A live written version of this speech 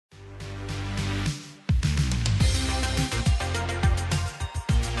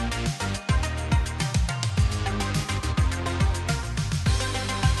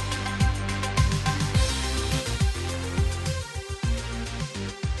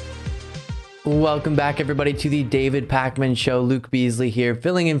Welcome back, everybody, to the David Pakman Show. Luke Beasley here,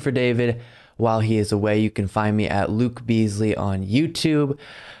 filling in for David while he is away. You can find me at Luke Beasley on YouTube.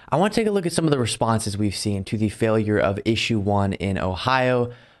 I want to take a look at some of the responses we've seen to the failure of Issue 1 in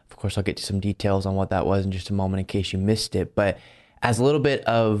Ohio. Of course, I'll get to some details on what that was in just a moment in case you missed it. But as a little bit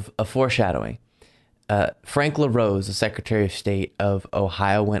of a foreshadowing, Frank LaRose, the Secretary of State of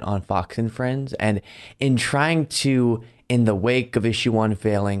Ohio, went on Fox and Friends. And in trying to, in the wake of Issue 1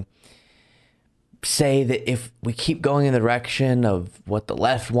 failing, say that if we keep going in the direction of what the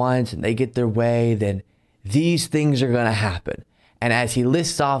left wants and they get their way, then these things are going to happen. And as he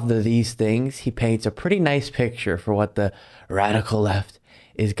lists off these things, he paints a pretty nice picture for what the radical left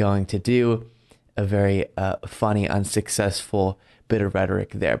is going to do. A very funny, unsuccessful bit of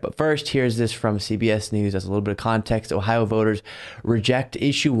rhetoric there. But first, here's this from CBS News as a little bit of context. Ohio voters reject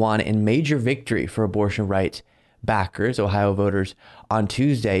Issue 1 in major victory for abortion rights backers. Ohio voters on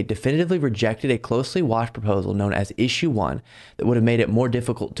Tuesday definitively rejected a closely watched proposal known as Issue 1 that would have made it more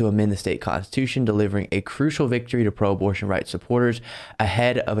difficult to amend the state constitution, delivering a crucial victory to pro-abortion rights supporters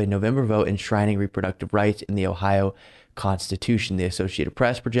ahead of a November vote enshrining reproductive rights in the Ohio Constitution. The Associated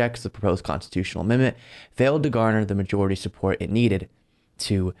Press projects the proposed constitutional amendment failed to garner the majority support it needed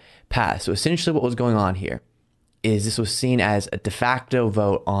to pass. So essentially what was going on here is this was seen as a de facto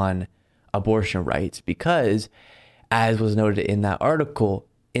vote on abortion rights because, as was noted in that article,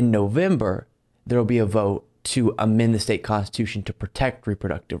 in November, there will be a vote to amend the state constitution to protect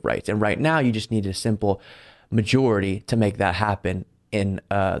reproductive rights. And right now, you just need a simple majority to make that happen in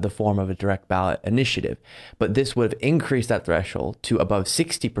the form of a direct ballot initiative. But this would have increased that threshold to above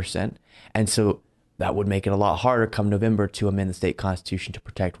 60%. And so that would make it a lot harder come November to amend the state constitution to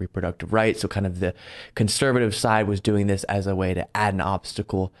protect reproductive rights. So kind of the conservative side was doing this as a way to add an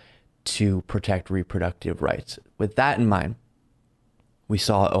obstacle to protect reproductive rights. With that in mind, we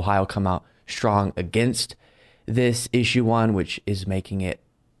saw Ohio come out strong against this Issue 1, which is making it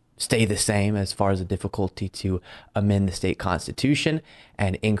stay the same as far as the difficulty to amend the state constitution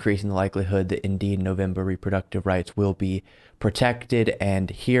and increasing the likelihood that indeed November reproductive rights will be protected. And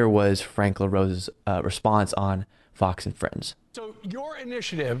here was Frank LaRose's response on Fox and Friends. So your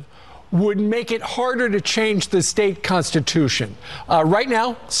initiative would make it harder to change the state constitution. Right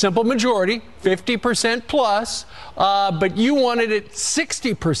now, simple majority, 50% plus, but you wanted it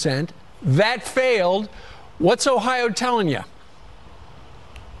 60%. That failed. What's Ohio telling you?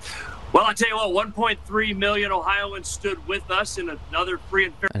 Well, I tell you what, 1.3 million Ohioans stood with us in another free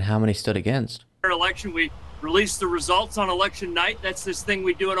and fair. And how many stood against? Election. We released the results on election night. That's this thing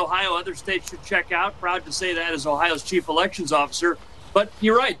we do in Ohio. Other states should check out. Proud to say that as Ohio's chief elections officer. But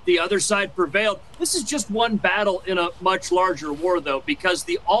you're right, the other side prevailed. This is just one battle in a much larger war, though, because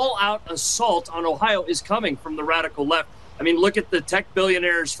the all-out assault on Ohio is coming from the radical left. I mean, look at the tech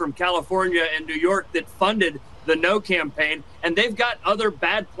billionaires from California and New York that funded the No campaign, and they've got other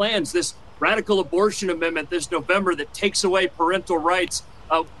bad plans. This radical abortion amendment this November that takes away parental rights.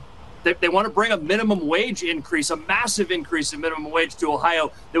 They want to bring a minimum wage increase, a massive increase in minimum wage to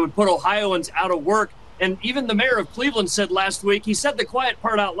Ohio that would put Ohioans out of work. And even the mayor of Cleveland said last week, he said the quiet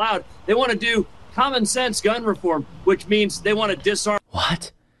part out loud, they want to do common sense gun reform, which means they want to disarm.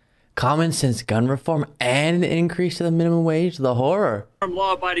 What? Common sense gun reform and an increase to the minimum wage? The horror.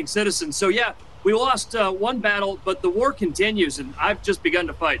 Law-abiding citizens. So, yeah, we lost one battle, but the war continues, and I've just begun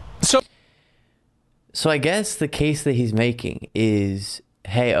to fight. So I guess the case that he's making is,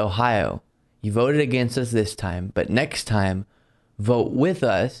 hey, Ohio, you voted against us this time, but next time, vote with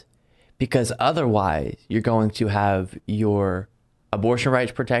us. Because otherwise, you're going to have your abortion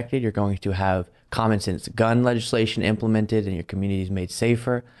rights protected. You're going to have common sense gun legislation implemented and your communities made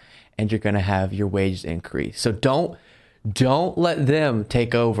safer. And you're going to have your wages increase. So don't let them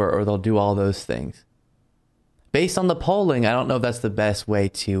take over or they'll do all those things. Based on the polling, I don't know if that's the best way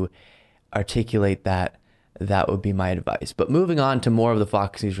to articulate that. That would be my advice. But moving on to more of the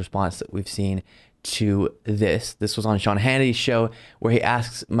Fox News response that we've seen to this. This was on Sean Hannity's show where he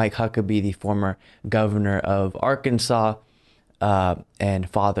asks Mike Huckabee, the former governor of Arkansas and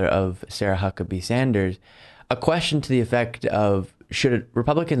father of Sarah Huckabee Sanders, a question to the effect of, should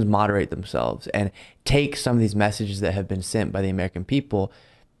Republicans moderate themselves and take some of these messages that have been sent by the American people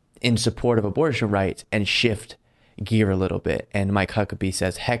in support of abortion rights and shift gear a little bit? And Mike Huckabee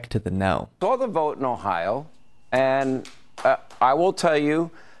says, heck to the no. Saw the vote in Ohio, and I will tell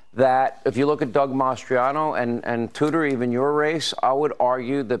you that if you look at Doug Mastriano and Tudor, even your race, I would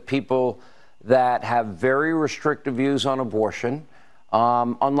argue that people that have very restrictive views on abortion,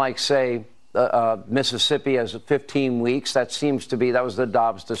 unlike, say, Mississippi has 15 weeks, that was the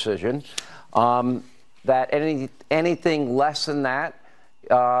Dobbs decision, that anything less than that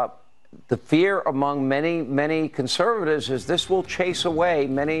the fear among many conservatives is this will chase away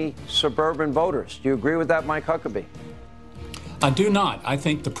many suburban voters. Do you agree with that, Mike Huckabee? I do not. I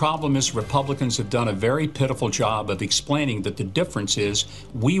think the problem is Republicans have done a very pitiful job of explaining that the difference is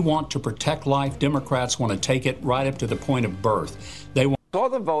we want to protect life. Democrats want to take it right up to the point of birth. They want. Saw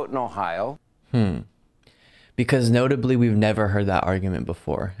the vote in Ohio. Because notably, we've never heard that argument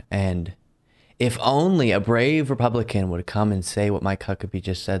before. And if only a brave Republican would come and say what Mike Huckabee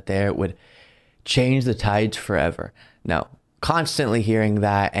just said there, it would change the tides forever. No, constantly hearing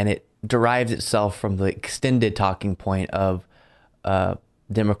that, and it derives itself from the extended talking point of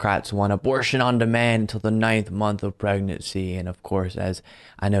Democrats want abortion on demand until the 9th month of pregnancy. And of course, as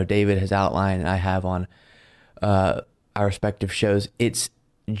I know David has outlined and I have on our respective shows, it's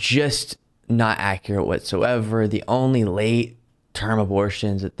just not accurate whatsoever. The only late term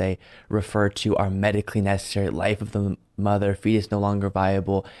abortions that they refer to are medically necessary, life of the mother, fetus no longer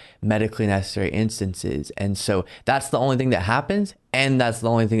viable, medically necessary instances. And so that's the only thing that happens. And that's the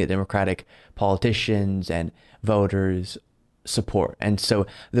only thing that Democratic politicians and voters support. And so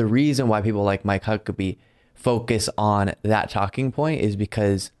the reason why people like Mike Huckabee focus on that talking point is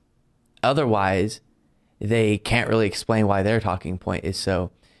because otherwise they can't really explain why their talking point is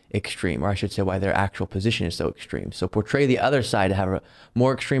so extreme, or I should say why their actual position is so extreme. So portray the other side to have a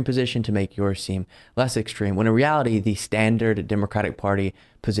more extreme position to make yours seem less extreme, when in reality the standard Democratic Party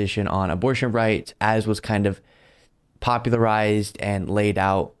position on abortion rights, as was kind of popularized and laid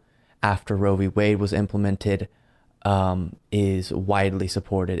out after Roe v. Wade was implemented, is widely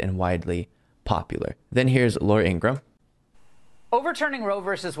supported and widely popular. Then here's Laura Ingraham. Overturning Roe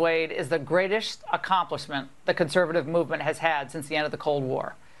versus Wade is the greatest accomplishment the conservative movement has had since the end of the Cold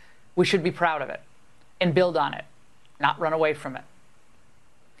War. We should be proud of it and build on it, not run away from it.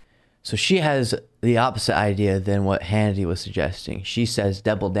 So she has the opposite idea than what Hannity was suggesting. She says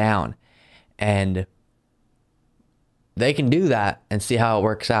double down, and they can do that and see how it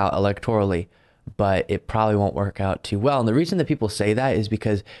works out electorally, but it probably won't work out too well. And the reason that people say that is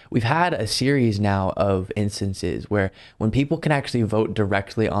because we've had a series now of instances where when people can actually vote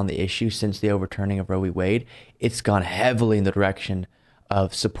directly on the issue since the overturning of Roe v. Wade, it's gone heavily in the direction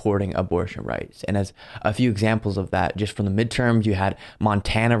of supporting abortion rights. And as a few examples of that, just from the midterms, you had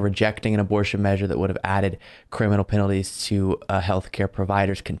Montana rejecting an abortion measure that would have added criminal penalties to healthcare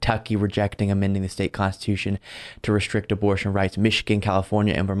providers, Kentucky rejecting amending the state constitution to restrict abortion rights, Michigan,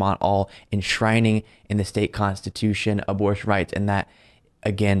 California, and Vermont all enshrining in the state constitution abortion rights, and that,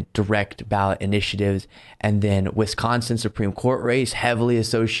 again, direct ballot initiatives. And then Wisconsin Supreme Court race, heavily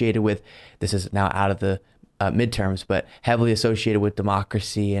associated with, this is now out of the midterms, but heavily associated with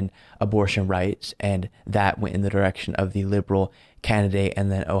democracy and abortion rights. And that went in the direction of the liberal candidate.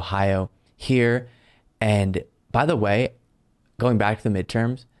 And then Ohio here. And by the way, going back to the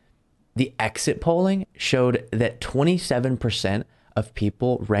midterms, the exit polling showed that 27% of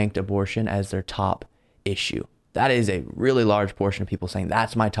people ranked abortion as their top issue. That is a really large portion of people saying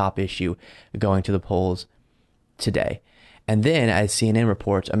that's my top issue going to the polls today. And then, as CNN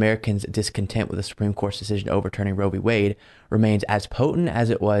reports, Americans' discontent with the Supreme Court's decision overturning Roe v. Wade remains as potent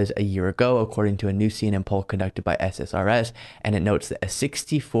as it was a year ago, according to a new CNN poll conducted by SSRS. And it notes that a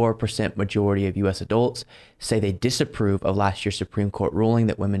 64% majority of U.S. adults say they disapprove of last year's Supreme Court ruling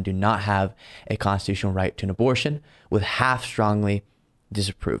that women do not have a constitutional right to an abortion, with half strongly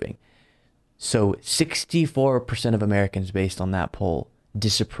disapproving. So 64% of Americans, based on that poll,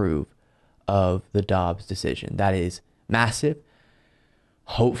 disapprove of the Dobbs decision. That is massive.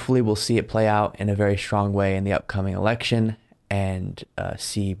 Hopefully we'll see it play out in a very strong way in the upcoming election and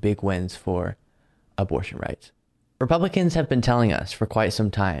see big wins for abortion rights. Republicans have been telling us for quite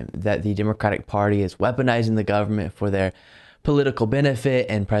some time that the Democratic Party is weaponizing the government for their political benefit,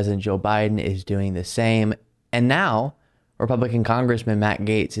 and President Joe Biden is doing the same. And now Republican Congressman Matt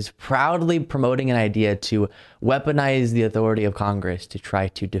Gaetz is proudly promoting an idea to weaponize the authority of Congress to try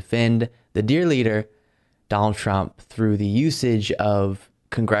to defend the dear leader, Donald Trump, through the usage of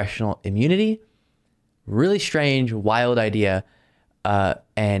congressional immunity. Really strange, wild idea, and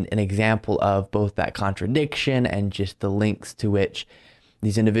an example of both that contradiction and just the lengths to which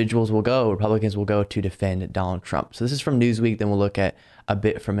these individuals will go, Republicans will go, to defend Donald Trump. So this is from Newsweek. Then we'll look at a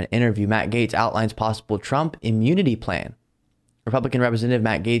bit from an interview. Matt Gaetz outlines possible Trump immunity plan. Republican Representative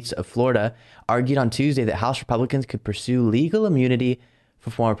Matt Gaetz of Florida argued on Tuesday that House Republicans could pursue legal immunity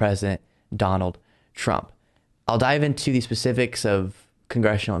for former President Donald Trump. I'll dive into the specifics of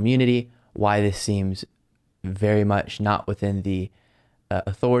congressional immunity, why this seems very much not within the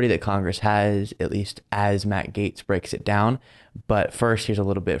authority that Congress has, at least as Matt Gaetz breaks it down. But first, here's a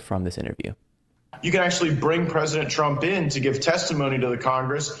little bit from this interview. you can actually bring President Trump in to give testimony to the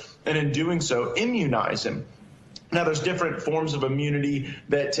Congress, and in doing so, immunize him. Now, there's different forms of immunity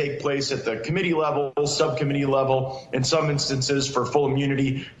that take place at the committee level, subcommittee level. In some instances, for full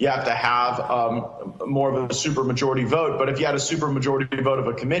immunity, you have to have more of a supermajority vote. But if you had a supermajority vote of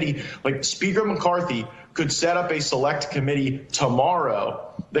a committee, like Speaker McCarthy could set up a select committee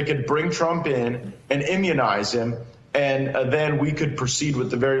tomorrow that could bring Trump in and immunize him. And then we could proceed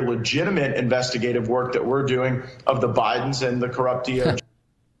with the very legitimate investigative work that we're doing of the Bidens and the corrupt DOJ.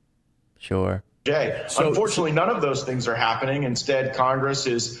 Sure. So, unfortunately, none of those things are happening. Instead, Congress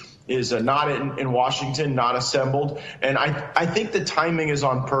is not in Washington, not assembled. And I think the timing is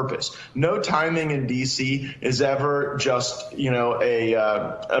on purpose. No timing in D.C. is ever just,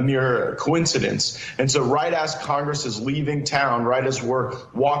 a mere coincidence. And so right as Congress is leaving town, right as we're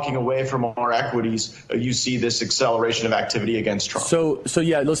walking away from our equities, you see this acceleration of activity against Trump. So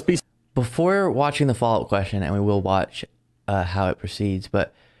yeah, let's be. Before watching the follow-up question, and we will watch how it proceeds,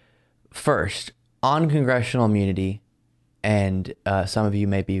 but first, on congressional immunity, and some of you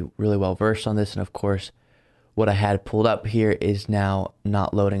may be really well versed on this, and of course, what I had pulled up here is now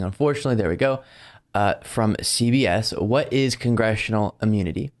not loading, unfortunately. There we go. From CBS, what is congressional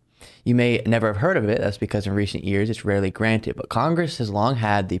immunity? You may never have heard of it. That's because in recent years, it's rarely granted, but Congress has long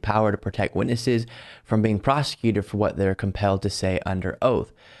had the power to protect witnesses from being prosecuted for what they're compelled to say under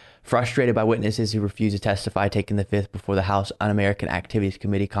oath. Frustrated by witnesses who refuse to testify, taking the fifth before the House Un-American Activities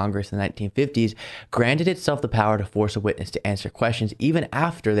Committee, Congress in the 1950s granted itself the power to force a witness to answer questions even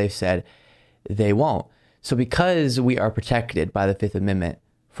after they've said they won't. So because we are protected by the Fifth Amendment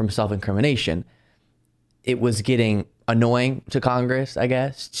from self-incrimination, it was getting annoying to Congress, I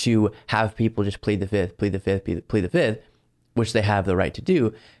guess, to have people just plead the fifth, which they have the right to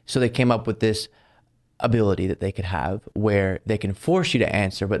do. So they came up with this ability that they could have where they can force you to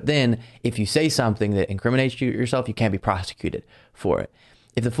answer, but then if you say something that incriminates yourself, you can't be prosecuted for it.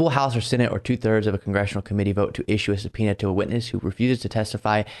 If the full House or Senate or 2/3 of a congressional committee vote to issue a subpoena to a witness who refuses to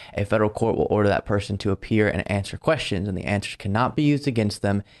testify, a federal court will order that person to appear and answer questions, and the answers cannot be used against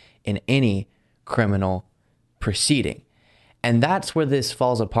them in any criminal proceeding. And that's where this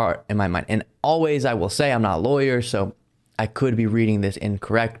falls apart in my mind. And always, I will say, I'm not a lawyer, so I could be reading this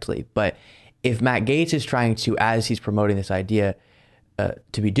incorrectly, but if Matt Gaetz is trying to, as he's promoting this idea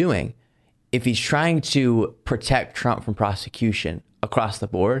to be doing, if he's trying to protect Trump from prosecution across the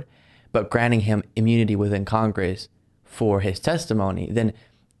board, but granting him immunity within Congress for his testimony, then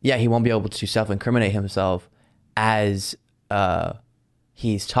yeah, he won't be able to self-incriminate himself as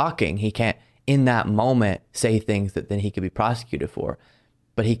he's talking. He can't, in that moment, say things that then he could be prosecuted for,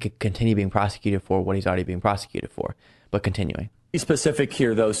 but he could continue being prosecuted for what he's already being prosecuted for, but continuing. Be specific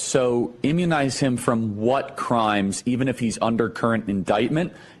here, though. So immunize him from what crimes, even if he's under current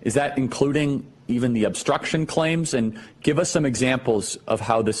indictment? Is that including even the obstruction claims? And give us some examples of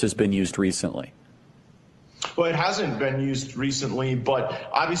how this has been used recently. Well, it hasn't been used recently, but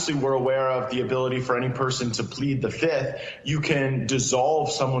obviously we're aware of the ability for any person to plead the fifth. You can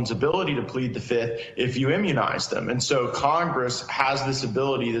dissolve someone's ability to plead the fifth if you immunize them. And so Congress has this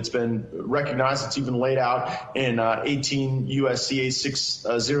ability that's been recognized. It's even laid out in 18 U.S.C.A.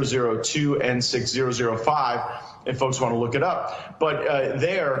 6002 and 6005. If folks want to look it up. But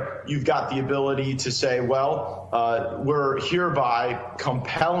there you've got the ability to say, well, we're hereby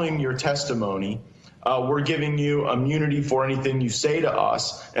compelling your testimony. We're giving you immunity for anything you say to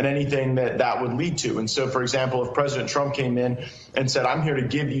us and anything that would lead to. And so, for example, if President Trump came in and said, I'm here to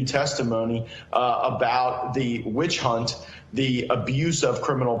give you testimony about the witch hunt, the abuse of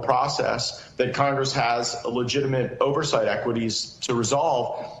criminal process that Congress has legitimate oversight equities to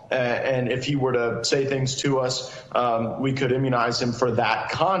resolve. And if he were to say things to us, we could immunize him for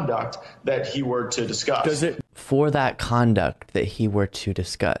that conduct that he were to discuss. For that conduct that he were to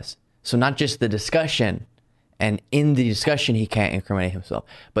discuss. So not just the discussion, and in the discussion he can't incriminate himself,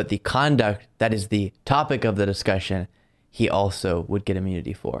 but the conduct that is the topic of the discussion, he also would get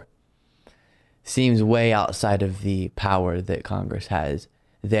immunity for. Seems way outside of the power that Congress has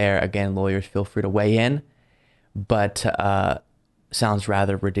there. Again, lawyers, feel free to weigh in, but sounds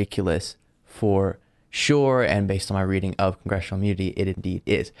rather ridiculous for sure, and based on my reading of congressional immunity, it indeed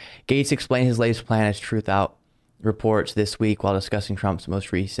is. Gaetz explained his latest plan as Truth Out reports this week while discussing Trump's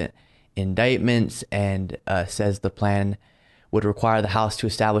most recent indictments, and says the plan would require the House to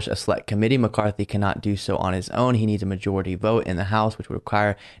establish a select committee. McCarthy cannot do so on his own. He needs a majority vote in the House, which would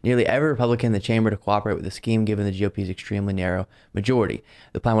require nearly every Republican in the chamber to cooperate with the scheme, given the GOP's extremely narrow majority.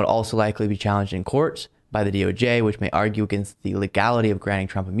 The plan would also likely be challenged in courts by the DOJ, which may argue against the legality of granting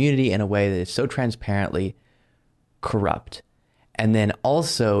Trump immunity in a way that is so transparently corrupt. And then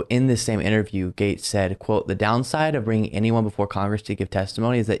also in this same interview, Gaetz said, quote, "The downside of bringing anyone before Congress to give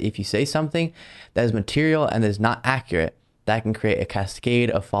testimony is that if you say something that is material and that is not accurate, that can create a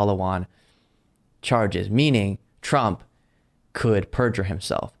cascade of follow-on charges," meaning Trump could perjure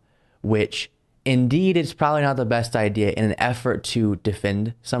himself, which indeed is probably not the best idea in an effort to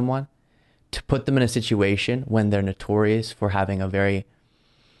defend someone, to put them in a situation when they're notorious for having a very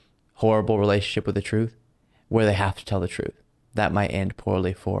horrible relationship with the truth, where they have to tell the truth. That might end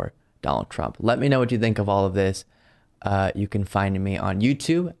poorly for Donald Trump. Let me know what you think of all of this. You can find me on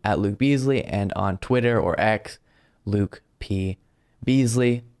YouTube at Luke Beasley and on Twitter or X, Luke P.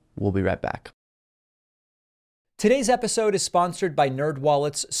 Beasley. We'll be right back. Today's episode is sponsored by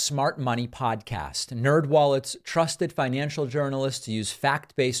NerdWallet's Smart Money Podcast. NerdWallet's trusted financial journalists use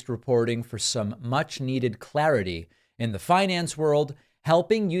fact-based reporting for some much-needed clarity in the finance world,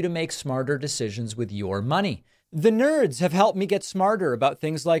 helping you to make smarter decisions with your money. The nerds have helped me get smarter about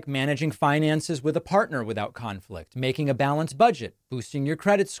things like managing finances with a partner without conflict, making a balanced budget, boosting your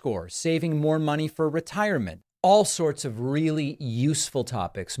credit score, saving more money for retirement. All sorts of really useful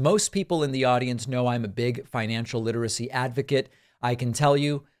topics. Most people in the audience know I'm a big financial literacy advocate. I can tell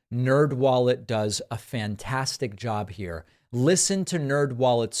you, NerdWallet does a fantastic job here. Listen to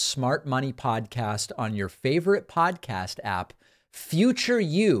NerdWallet's Smart Money Podcast on your favorite podcast app. Future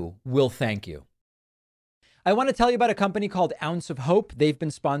you will thank you. I want to tell you about a company called Ounce of Hope. They've been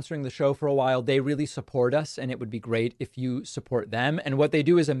sponsoring the show for a while. They really support us, and it would be great if you support them. And what they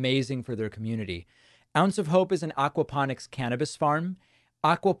do is amazing for their community. Ounce of Hope is an aquaponics cannabis farm.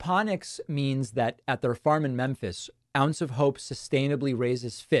 Aquaponics means that at their farm in Memphis, Ounce of Hope sustainably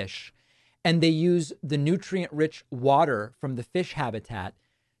raises fish, and they use the nutrient-rich water from the fish habitat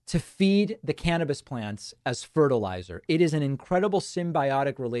to feed the cannabis plants as fertilizer. It is an incredible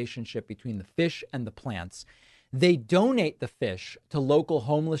symbiotic relationship between the fish and the plants. They donate the fish to local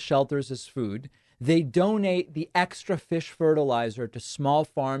homeless shelters as food. They donate the extra fish fertilizer to small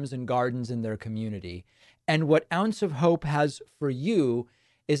farms and gardens in their community. And what Ounce of Hope has for you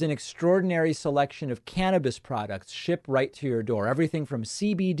is an extraordinary selection of cannabis products shipped right to your door. Everything from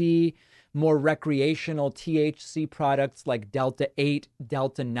CBD, more recreational THC products like Delta 8,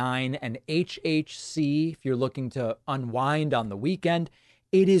 Delta 9, and HHC if you're looking to unwind on the weekend.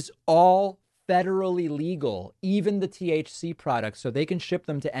 It is all federally legal, even the THC products, so they can ship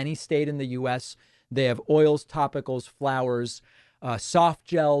them to any state in the U.S. They have oils, topicals, flowers, soft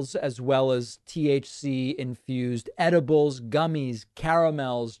gels, as well as THC-infused edibles, gummies,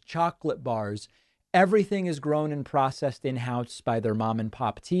 caramels, chocolate bars. Everything is grown and processed in-house by their mom and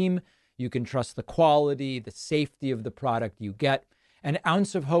pop team. You can trust the quality, the safety of the product you get. And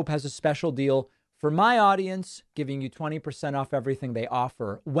Ounce of Hope has a special deal for my audience, giving you 20% off everything they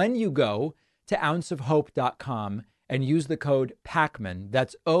offer when you go to ounceofhope.com and use the code PACMAN.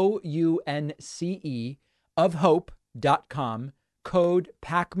 That's OUNCE of hope.com, code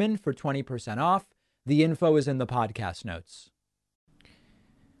PACMAN for 20% off. The info is in the podcast notes.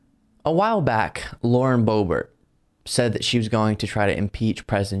 A while back, Lauren Boebert said that she was going to try to impeach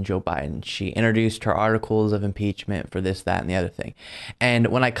President Joe Biden. She introduced her articles of impeachment for this, that, and the other thing. And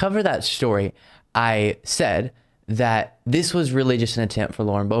when I covered that story, I said that this was really just an attempt for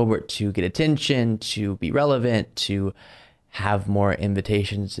Lauren Boebert to get attention, to be relevant, to have more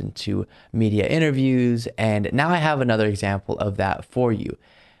invitations into media interviews. And now I have another example of that for you.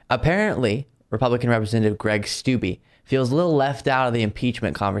 Apparently, Republican Representative Greg Steube feels a little left out of the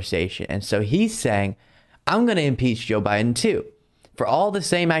impeachment conversation. And so he's saying, I'm going to impeach Joe Biden too, for all the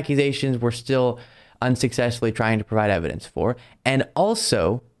same accusations we're still unsuccessfully trying to provide evidence for, and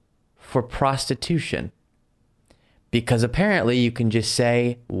also for prostitution. Because apparently you can just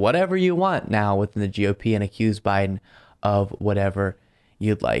say whatever you want now within the GOP and accuse Biden of whatever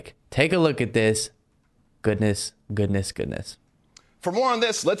you'd like. Take a look at this. Goodness, goodness, goodness. For more on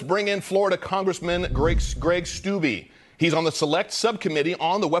this, let's bring in Florida Congressman Greg Steube. He's on the Select Subcommittee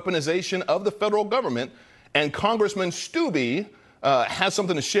on the Weaponization of the Federal Government. And Congressman Steube has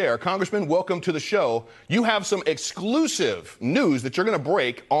something to share. Congressman, welcome to the show. You have some exclusive news that you're going to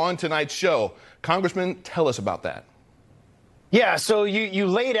break on tonight's show. Congressman, tell us about that. Yeah, so you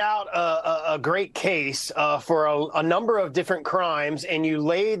laid out a great case for a number of different crimes, and you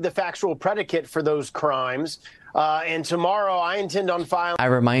laid the factual predicate for those crimes. And tomorrow I intend on filing. I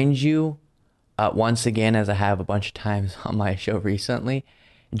remind you, once again, as I have a bunch of times on my show recently,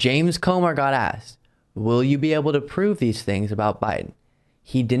 James Comer got asked, will you be able to prove these things about Biden?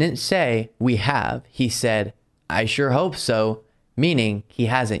 He didn't say, we have. He said, I sure hope so, meaning he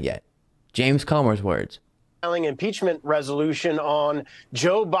hasn't yet. James Comer's words. filing impeachment resolution on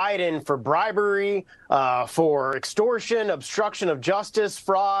Joe Biden for bribery, for extortion, obstruction of justice,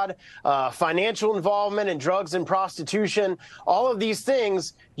 fraud, financial involvement in drugs and prostitution. All of these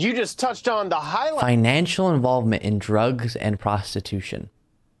things, you just touched on the highlights. Financial involvement in drugs and prostitution.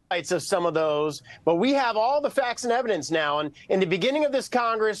 Of some of those, but we have all the facts and evidence now. And in the beginning of this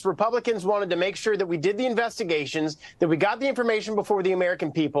Congress, Republicans wanted to make sure that we did the investigations, that we got the information before the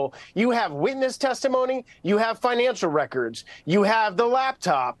American people. You have witness testimony, you have financial records, you have the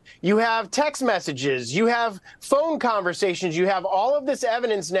laptop, you have text messages, you have phone conversations, you have all of this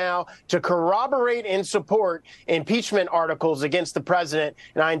evidence now to corroborate and support impeachment articles against the president.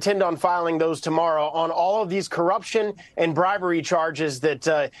 And I intend on filing those tomorrow on all of these corruption and bribery charges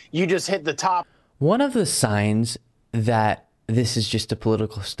that you just hit the top. One of the signs that this is just a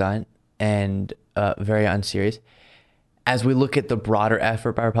political stunt and very unserious, as we look at the broader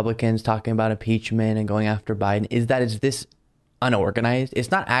effort by Republicans talking about impeachment and going after Biden, is that it's this unorganized.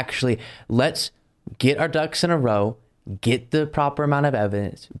 It's not actually, let's get our ducks in a row, get the proper amount of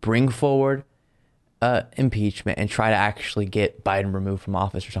evidence, bring forward impeachment, and try to actually get Biden removed from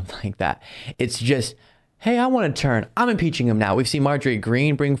office or something like that. It's just, hey, I want to turn. I'm impeaching him now. We've seen Marjorie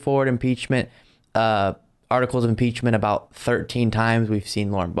Greene bring forward impeachment, articles of impeachment about 13 times. We've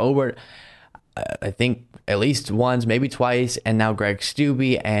seen Lauren Boebert, I think at least once, maybe twice, and now Greg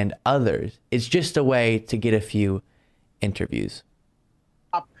Steube and others. It's just a way to get a few interviews.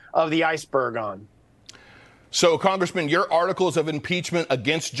 Of the iceberg on. So, Congressman, your articles of impeachment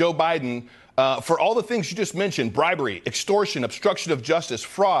against Joe Biden, for all the things you just mentioned, bribery, extortion, obstruction of justice,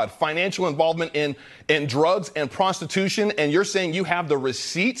 fraud, financial involvement in drugs and prostitution, and you're saying you have the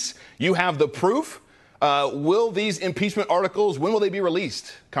receipts, you have the proof. Will these impeachment articles, when will they be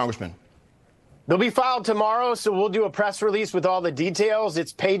released, Congressman? They'll be filed tomorrow, so we'll do a press release with all the details.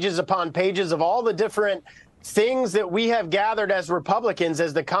 It's pages upon pages of all the different things that we have gathered as Republicans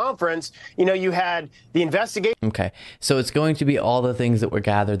as the conference. You know, you had the investigation. Okay, so it's going to be all the things that were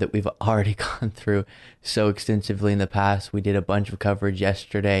gathered that we've already gone through so extensively in the past. We did a bunch of coverage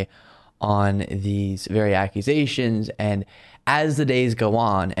yesterday on these very accusations, and as the days go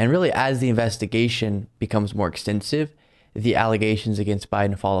on, and really as the investigation becomes more extensive, the allegations against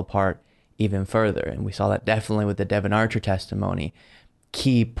Biden fall apart even further. And we saw that definitely with the Devin Archer testimony.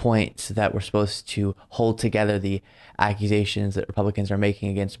 Key points that were supposed to hold together the accusations that Republicans are making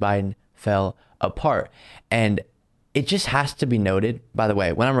against Biden fell apart. And it just has to be noted, by the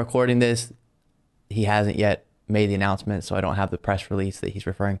way, when I'm recording this, he hasn't yet made the announcement, so I don't have the press release that he's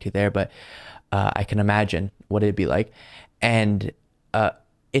referring to there, but I can imagine what it'd be like. And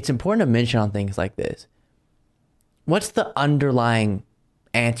it's important to mention on things like this, what's the underlying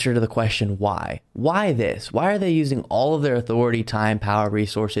answer to the question why? Why this? Why are they using all of their authority, time, power,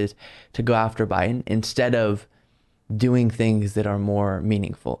 resources to go after Biden instead of doing things that are more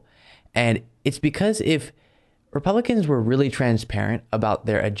meaningful? And it's because if Republicans were really transparent about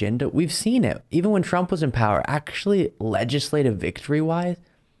their agenda, we've seen it. Even when Trump was in power, actually legislative victory-wise,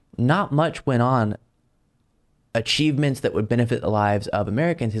 not much went on. Achievements that would benefit the lives of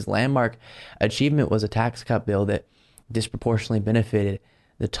Americans. His landmark achievement was a tax cut bill that disproportionately benefited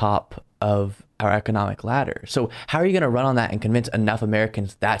the top of our economic ladder. So how are you going to run on that and convince enough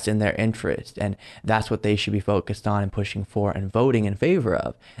Americans that's in their interest and that's what they should be focused on and pushing for and voting in favor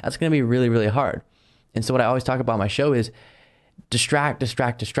of? That's going to be really, really hard. And so what I always talk about on my show is distract,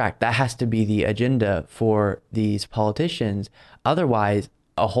 distract, distract. That has to be the agenda for these politicians. Otherwise,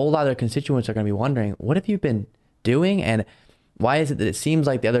 a whole lot of their constituents are going to be wondering, what have you been doing? And why is it that it seems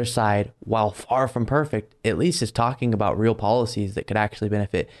like the other side, while far from perfect, at least is talking about real policies that could actually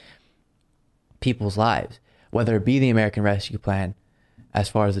benefit people's lives, whether it be the American Rescue Plan, as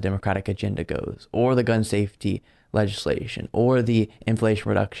far as the Democratic agenda goes, or the gun safety legislation, or the Inflation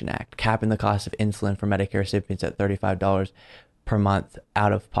Reduction Act, capping the cost of insulin for Medicare recipients at $35 per month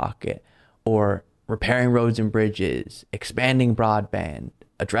out of pocket, or repairing roads and bridges, expanding broadband,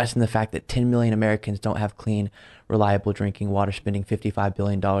 addressing the fact that 10 million Americans don't have clean, reliable drinking water, spending $55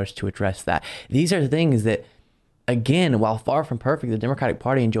 billion to address that. These are things that, again, while far from perfect, the Democratic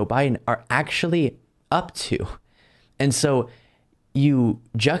Party and Joe Biden are actually up to. And so you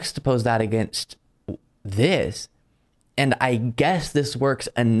juxtapose that against this, and I guess this works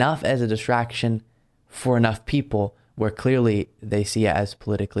enough as a distraction for enough people where clearly they see it as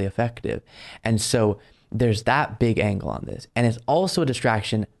politically effective. And so there's that big angle on this. And it's also a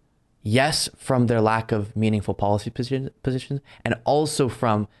distraction, yes, from their lack of meaningful policy positions, and also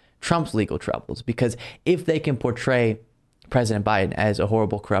from Trump's legal troubles. Because if they can portray President Biden as a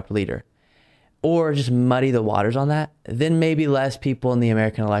horrible, corrupt leader, or just muddy the waters on that, then maybe less people in the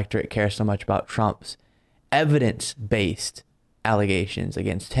American electorate care so much about Trump's evidence-based allegations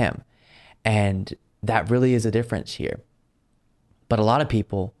against him. And that really is a difference here. But a lot of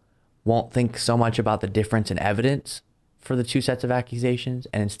people won't think so much about the difference in evidence for the two sets of accusations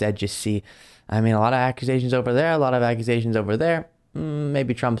and instead just see, a lot of accusations over there, a lot of accusations over there.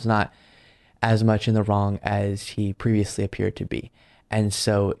 Maybe Trump's not as much in the wrong as he previously appeared to be. And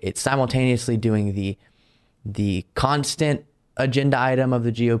so it's simultaneously doing the constant agenda item of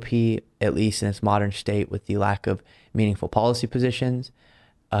the GOP, at least in its modern state, with the lack of meaningful policy positions,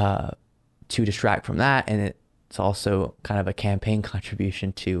 to distract from that. And it's also kind of a campaign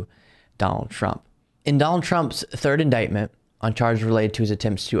contribution to Donald Trump. In Donald Trump's third indictment on charges related to his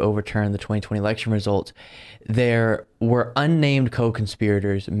attempts to overturn the 2020 election results, there were unnamed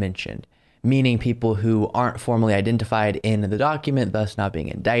co-conspirators mentioned, meaning people who aren't formally identified in the document, thus not being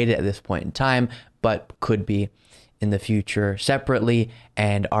indicted at this point in time, but could be in the future separately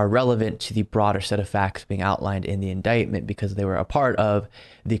and are relevant to the broader set of facts being outlined in the indictment because they were a part of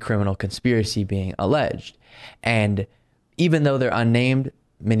the criminal conspiracy being alleged. And even though they're unnamed,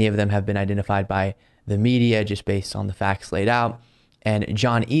 many of them have been identified by the media just based on the facts laid out. And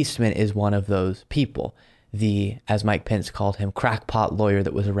John Eastman is one of those people, the, as Mike Pence called him, crackpot lawyer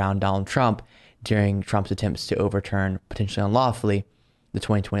that was around Donald Trump during Trump's attempts to overturn, potentially unlawfully, the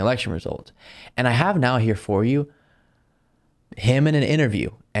 2020 election results. And I have now here for you him in an interview,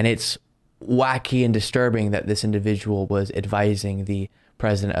 and it's wacky and disturbing that this individual was advising the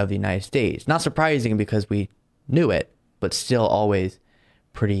president of the United States. Not surprising because we knew it, but still always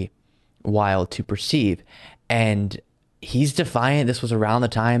pretty wild to perceive. And he's defiant. This was around the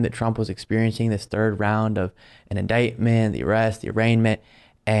time that Trump was experiencing this third round of an indictment, the arrest, the arraignment,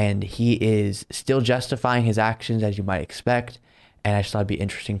 and he is still justifying his actions as you might expect. And I just thought it'd be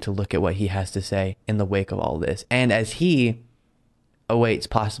interesting to look at what he has to say in the wake of all this, and as he awaits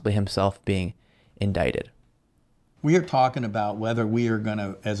possibly himself being indicted. We are talking about whether we are going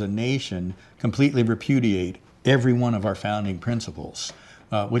to, as a nation, completely repudiate every one of our founding principles,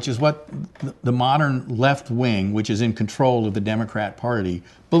 which is what the modern left wing, which is in control of the Democrat Party,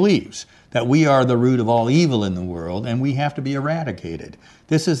 believes, that we are the root of all evil in the world and we have to be eradicated.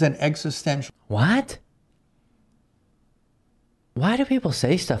 This is an existential... What? Why do people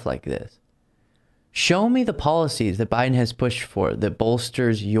say stuff like this? Show me the policies that Biden has pushed for that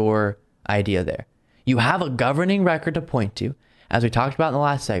bolsters your idea there. You have a governing record to point to, as we talked about in the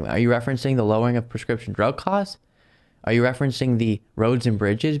last segment. Are you referencing the lowering of prescription drug costs? Are you referencing the roads and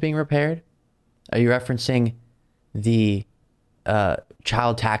bridges being repaired? Are you referencing the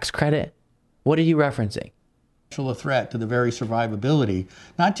child tax credit? What are you referencing? A threat to the very survivability,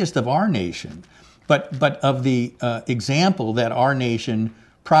 not just of our nation, but of the example that our nation,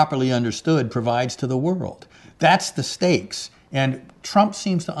 properly understood, provides to the world. That's the stakes. And Trump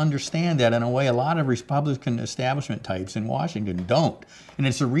seems to understand that in a way a lot of Republican establishment types in Washington don't. And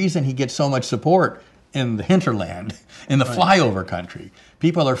it's the reason he gets so much support in the hinterland, in the flyover country.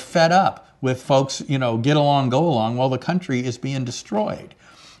 People are fed up with folks, get along, go along, while the country is being destroyed.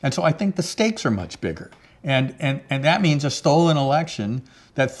 And so I think the stakes are much bigger. And that means a stolen election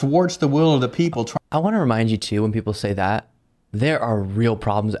that thwarts the will of the people. I want to remind you, too, when people say that, there are real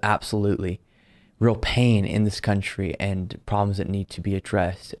problems, absolutely. Real pain in this country and problems that need to be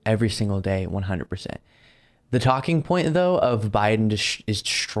addressed every single day, 100%. The talking point, though, of Biden is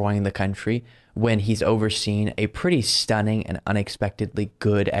destroying the country when he's overseen a pretty stunning and unexpectedly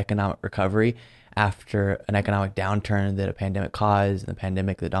good economic recovery after an economic downturn that a pandemic caused and the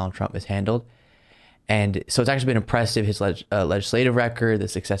pandemic that Donald Trump has handled. And so it's actually been impressive, his legislative record, the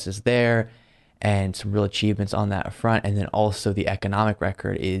successes there, and some real achievements on that front. And then also the economic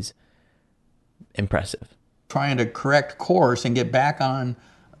record is impressive. Trying to correct course and get back on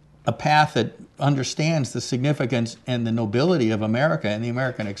a path that understands the significance and the nobility of America and the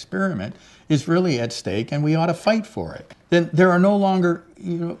American experiment is really at stake, and we ought to fight for it. Then there are no longer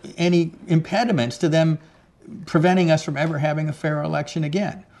any impediments to them preventing us from ever having a fair election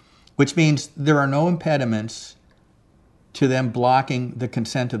again, which means there are no impediments to them blocking the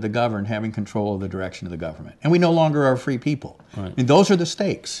consent of the governed having control of the direction of the government. And we no longer are free people. Right. I mean, those are the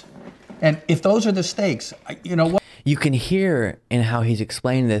stakes. And if those are the stakes, what? You can hear in how he's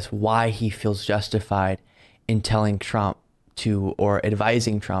explained this why he feels justified in telling Trump to, or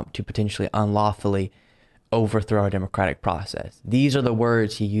advising Trump to potentially unlawfully overthrow a democratic process. These are the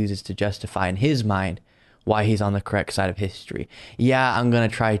words he uses to justify in his mind why he's on the correct side of history. Yeah, I'm going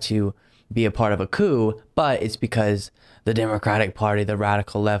to try to be a part of a coup, but it's because the Democratic Party, the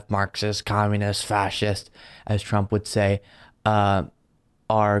radical left, Marxist, communist, fascist, as Trump would say,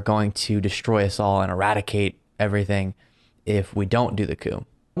 are going to destroy us all and eradicate everything if we don't do the coup.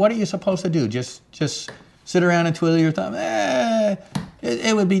 What are you supposed to do? Just sit around and twiddle your thumb.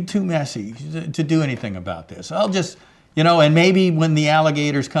 It would be too messy to do anything about this. I'll just, and maybe when the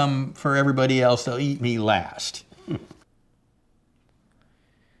alligators come for everybody else, they'll eat me last.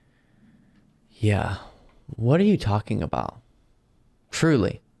 Yeah. What are you talking about?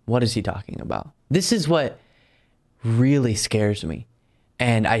 Truly, what is he talking about? This is what really scares me.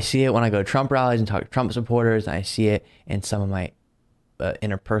 And I see it when I go to Trump rallies and talk to Trump supporters, and I see it in some of my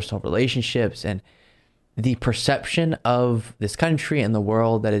interpersonal relationships, and the perception of this country and the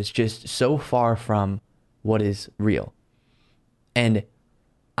world that is just so far from what is real. And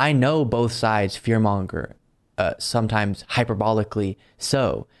I know both sides fearmonger, sometimes hyperbolically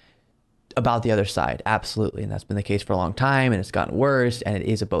so, about the other side. Absolutely. And that's been the case for a long time, and it's gotten worse, and it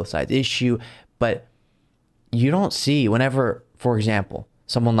is a both sides issue. But you don't see whenever, for example,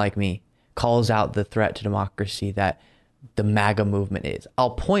 someone like me calls out the threat to democracy that the MAGA movement is.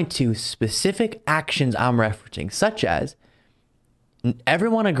 I'll point to specific actions I'm referencing, such as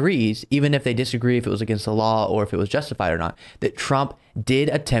everyone agrees, even if they disagree if it was against the law or if it was justified or not, that Trump did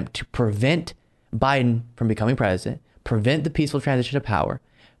attempt to prevent Biden from becoming president, prevent the peaceful transition of power,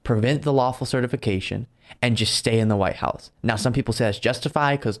 prevent the lawful certification, and just stay in the White House. Now, some people say that's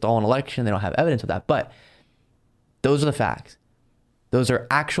justified because stolen election, they don't have evidence of that, but those are the facts. Those are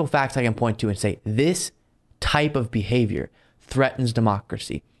actual facts I can point to and say, this type of behavior threatens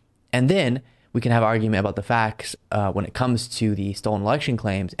democracy. And then we can have argument about the facts when it comes to the stolen election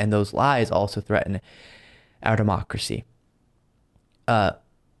claims, and those lies also threaten our democracy.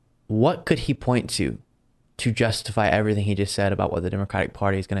 What could he point to justify everything he just said about what the Democratic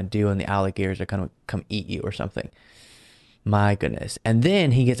Party is going to do and the alligators are going to come eat you or something? My goodness. And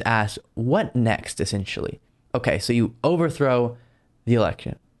then he gets asked, what next, essentially? Okay, so you overthrow the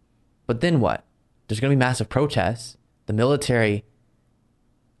election, but then what? There's going to be massive protests. The military,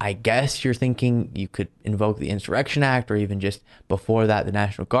 I guess you're thinking you could invoke the Insurrection Act, or even just before that, the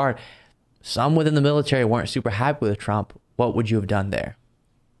National Guard. Some within the military weren't super happy with Trump. What would you have done there?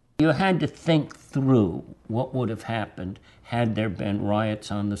 You had to think through what would have happened had there been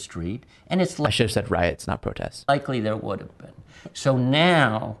riots on the street. And it's I should have said riots, not protests. Likely there would have been. So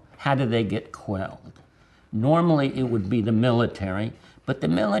now, how do they get quelled? Normally it would be the military, but the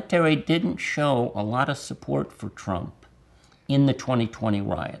military didn't show a lot of support for Trump in the 2020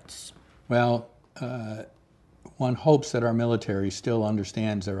 riots. Well, one hopes that our military still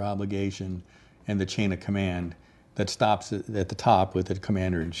understands their obligation and the chain of command that stops at the top with the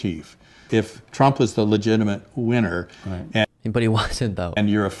commander-in-chief. If Trump was the legitimate winner, right. But he wasn't, though, and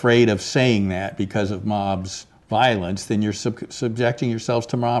you're afraid of saying that because of mobs' violence, then you're subjecting yourselves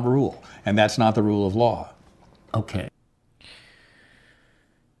to mob rule, and that's not the rule of law. Okay.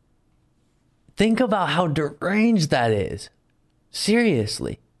 Think about how deranged that is.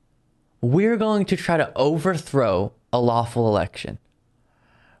 Seriously. We're going to try to overthrow a lawful election.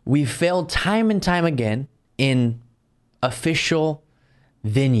 We've failed time and time again in official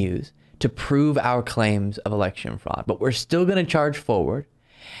venues to prove our claims of election fraud, but we're still going to charge forward.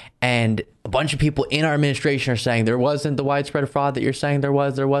 And a bunch of people in our administration are saying there wasn't the widespread fraud that you're saying there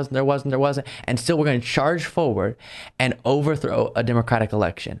wasn't. And still we're going to charge forward and overthrow a democratic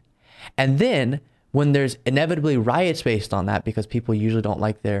election. And then when there's inevitably riots based on that, because people usually don't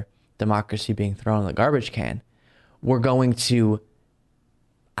like their democracy being thrown in the garbage can, we're going to,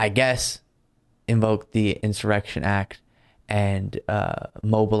 I guess, invoke the Insurrection Act and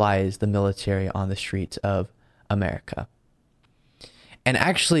mobilize the military on the streets of America. And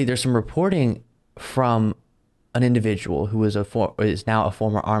actually, there's some reporting from an individual who is now a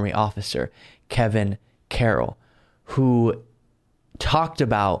former Army officer, Kevin Carroll, who talked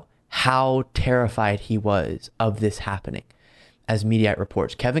about how terrified he was of this happening. As Mediaite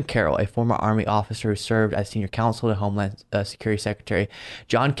reports, Kevin Carroll, a former Army officer who served as senior counsel to Homeland Security Secretary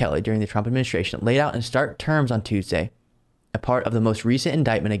John Kelly during the Trump administration, laid out in stark terms on Tuesday a part of the most recent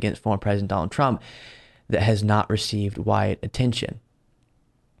indictment against former President Donald Trump that has not received wide attention.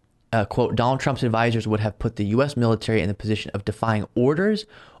 Quote, Donald Trump's advisors would have put the U.S. military in the position of defying orders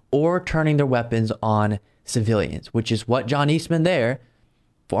or turning their weapons on civilians, which is what John Eastman there,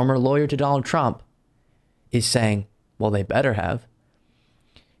 former lawyer to Donald Trump, is saying, well, they better have.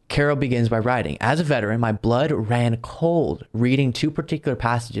 Carroll begins by writing, as a veteran, my blood ran cold reading two particular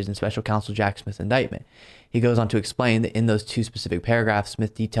passages in Special Counsel Jack Smith's indictment. He goes on to explain that in those two specific paragraphs,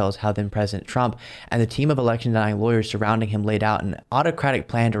 Smith details how then President Trump and the team of election-denying lawyers surrounding him laid out an autocratic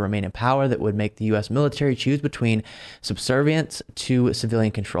plan to remain in power that would make the U.S. military choose between subservience to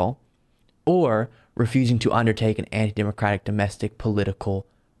civilian control or refusing to undertake an anti-democratic domestic political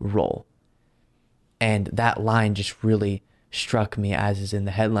role. And that line just really struck me, as is in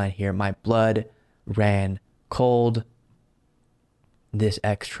the headline here. My blood ran cold, this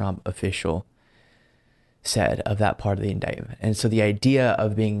ex-Trump official said of that part of the indictment. And so the idea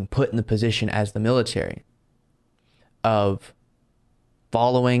of being put in the position as the military of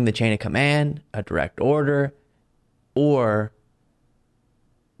following the chain of command, a direct order, or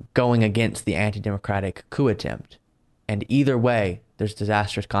going against the anti-democratic coup attempt. And either way, there's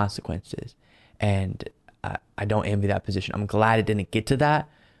disastrous consequences. And I don't envy that position. I'm glad it didn't get to that,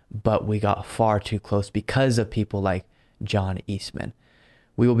 but we got far too close because of people like John Eastman.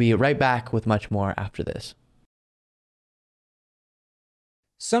 We will be right back with much more after this.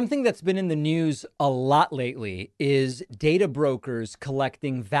 Something that's been in the news a lot lately is data brokers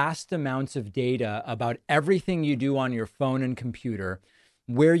collecting vast amounts of data about everything you do on your phone and computer,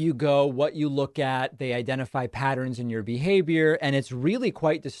 where you go, what you look at. They identify patterns in your behavior, and it's really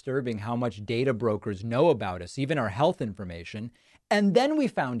quite disturbing how much data brokers know about us, even our health information. And then we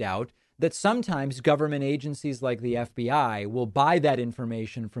found out that sometimes government agencies like the FBI will buy that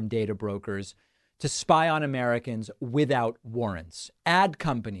information from data brokers to spy on Americans without warrants. Ad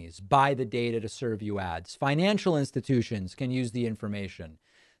companies buy the data to serve you ads. Financial institutions can use the information.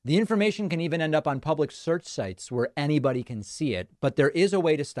 The information can even end up on public search sites where anybody can see it, but there is a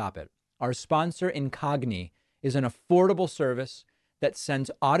way to stop it. Our sponsor, Incogni, is an affordable service that sends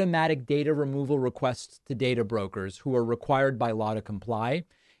automatic data removal requests to data brokers who are required by law to comply.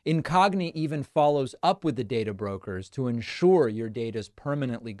 Incogni even follows up with the data brokers to ensure your data is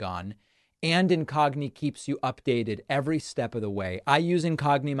permanently gone. And Incogni keeps you updated every step of the way. I use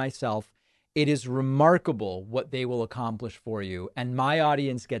Incogni myself. It is remarkable what they will accomplish for you. And my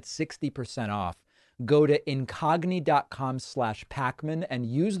audience gets 60% off. Go to incogni.com/Pacman and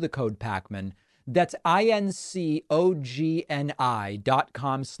use the code Pacman. That's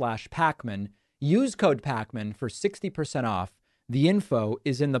incogni.com/Pacman. Use code Pacman for 60% off. The info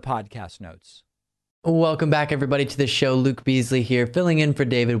is in the podcast notes. Welcome back, everybody, to the show. Luke Beasley here, filling in for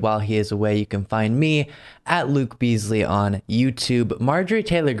David while he is away. You can find me at Luke Beasley on YouTube. Marjorie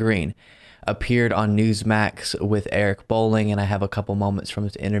Taylor Greene appeared on Newsmax with Eric Bolling, and I have a couple moments from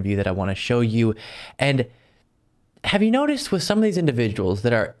this interview that I want to show you. And have you noticed with some of these individuals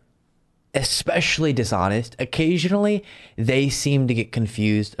that are especially dishonest, occasionally they seem to get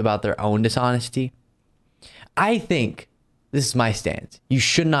confused about their own dishonesty? I think, this is my stance, you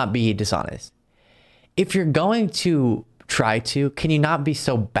should not be dishonest. If you're going to try to, can you not be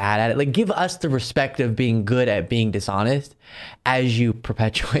so bad at it? Like, give us the respect of being good at being dishonest as you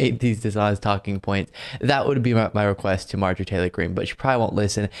perpetuate these dishonest talking points. That would be my request to Marjorie Taylor Greene, but she probably won't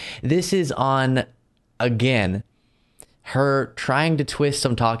listen. This is on, again, her trying to twist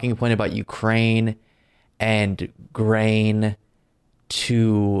some talking point about Ukraine and grain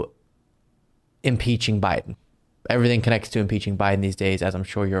to impeaching Biden. Everything connects to impeaching Biden these days, as I'm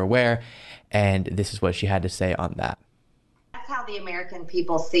sure you're aware. And this is what she had to say on that. That's how the American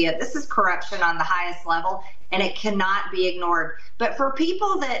people see it. This is corruption on the highest level, and it cannot be ignored. But for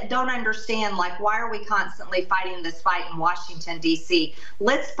people that don't understand, like, why are we constantly fighting this fight in Washington, D.C.,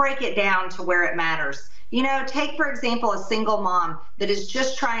 let's break it down to where it matters. You know, take, for example, a single mom that is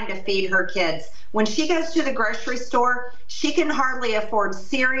just trying to feed her kids. When she goes to the grocery store, she can hardly afford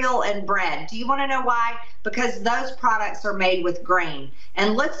cereal and bread. Do you want to know why? Because those products are made with grain.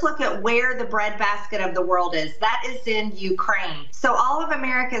 And let's look at where the breadbasket of the world is. That is in Ukraine. So all of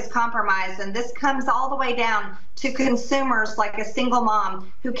America is compromised, and this comes all the way down to consumers like a single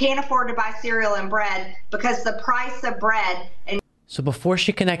mom who can't afford to buy cereal and bread because the price of bread. So before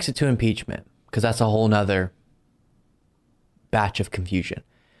she connects it to impeachment, because that's a whole nother batch of confusion,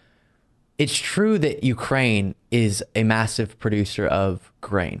 it's true that Ukraine is a massive producer of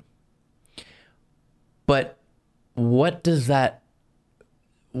grain. But what does that,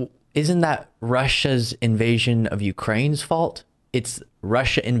 isn't that Russia's invasion of Ukraine's fault? It's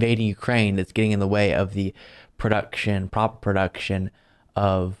Russia invading Ukraine that's getting in the way of the production, proper production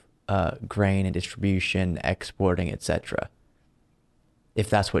of grain and distribution, exporting, etc. If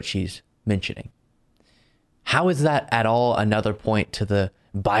that's what she's mentioning. How is that at all another point to the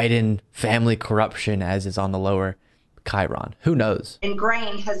Biden family corruption as is on the lower Chiron? Who knows? And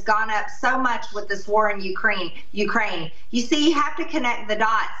grain has gone up so much with this war in Ukraine. You see, you have to connect the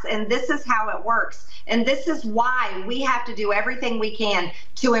dots, and this is how it works. And this is why we have to do everything we can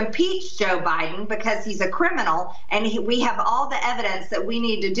to impeach Joe Biden, because he's a criminal, and we have all the evidence that we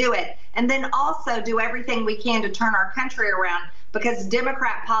need to do it. And then also do everything we can to turn our country around, because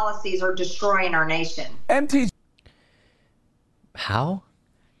Democrat policies are destroying our nation. How?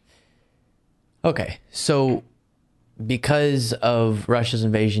 Okay, so because of Russia's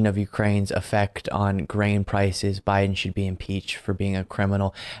invasion of Ukraine's effect on grain prices, Biden should be impeached for being a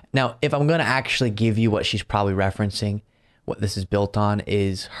criminal. Now, if I'm going to actually give you what she's probably referencing, what this is built on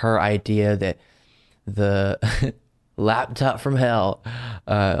is her idea that the laptop from hell,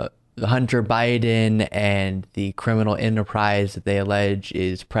 Hunter Biden, and the criminal enterprise that they allege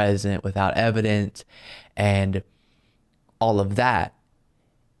is present without evidence, and all of that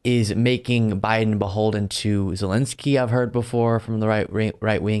is making Biden beholden to Zelensky. I've heard before from the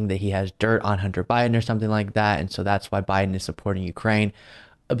right wing that he has dirt on Hunter Biden or something like that, and so that's why Biden is supporting Ukraine.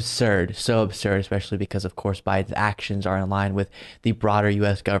 Absurd, so absurd, especially because, of course, Biden's actions are in line with the broader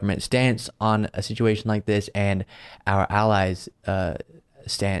U.S. government stance on a situation like this and our allies'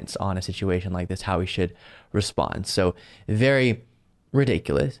 stance on a situation like this, how we should respond. So very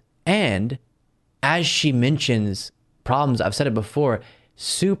ridiculous. And as she mentions problems, I've said it before,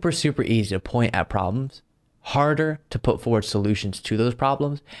 super, super easy to point at problems, harder to put forward solutions to those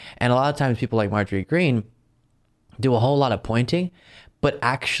problems. And a lot of times people like Marjorie Greene do a whole lot of pointing, but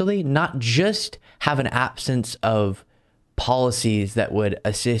actually not just have an absence of policies that would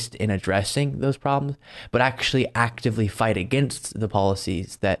assist in addressing those problems, but actually actively fight against the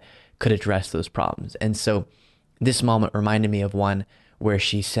policies that could address those problems. And so this moment reminded me of one where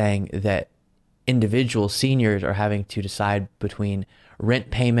she's saying that individual seniors are having to decide between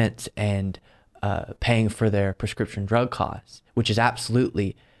rent payments and paying for their prescription drug costs, which is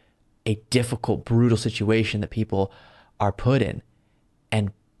absolutely a difficult, brutal situation that people are put in.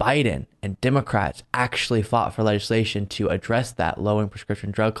 And Biden and Democrats actually fought for legislation to address that, lowering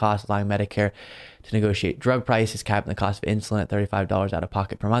prescription drug costs, allowing Medicare to negotiate drug prices, capping the cost of insulin at $35 out of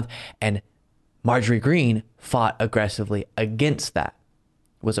pocket per month. And Marjorie Greene fought aggressively against that,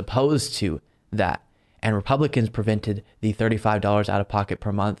 was opposed to that. And Republicans prevented the $35 out of pocket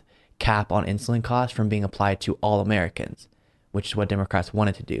per month cap on insulin costs from being applied to all Americans, which is what Democrats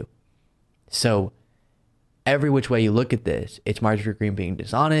wanted to do. So every which way you look at this, it's Marjorie Greene being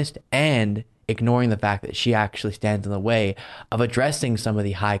dishonest and ignoring the fact that she actually stands in the way of addressing some of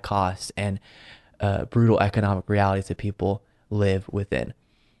the high costs and brutal economic realities that people live within.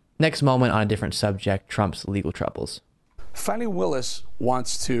 Next moment, on a different subject, Trump's legal troubles. Fani Willis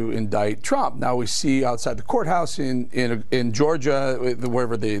wants to indict Trump. Now we see outside the courthouse in Georgia,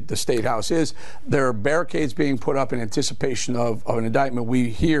 wherever the state house is, there are barricades being put up in anticipation of an indictment.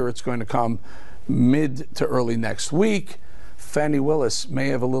 We hear it's going to come mid to early next week. Fani Willis may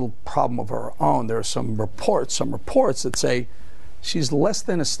have a little problem of her own. There are some reports that say she's less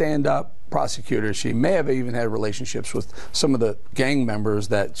than a stand-up prosecutor. She may have even had relationships with some of the gang members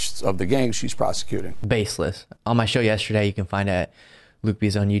of the gang she's prosecuting. Baseless. On my show yesterday, you can find it at Luke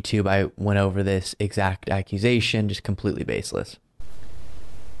B's on YouTube. I went over this exact accusation, just completely baseless.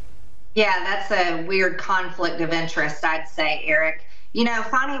 Yeah, that's a weird conflict of interest, I'd say, Eric. You know,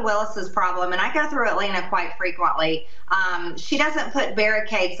 Fani Willis's problem, and I go through Atlanta quite frequently, she doesn't put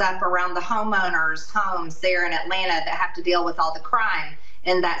barricades up around the homeowners' homes there in Atlanta that have to deal with all the crime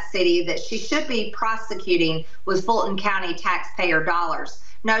in that city that she should be prosecuting with Fulton County taxpayer dollars.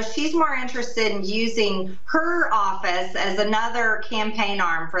 No, she's more interested in using her office as another campaign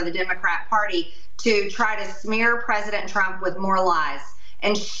arm for the Democrat Party to try to smear President Trump with more lies.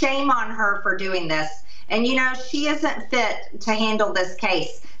 And shame on her for doing this. And, you know, she isn't fit to handle this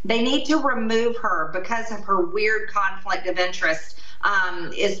case. They need to remove her because of her weird conflict of interest,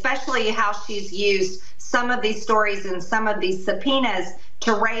 especially how she's used some of these stories and some of these subpoenas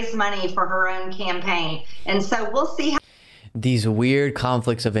to raise money for her own campaign. And so we'll see how these weird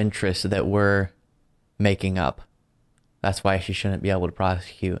conflicts of interest that we're making up. That's why she shouldn't be able to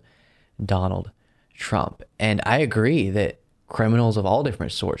prosecute Donald Trump. And I agree that criminals of all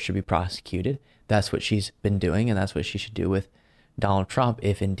different sorts should be prosecuted. That's what she's been doing, and that's what she should do with Donald Trump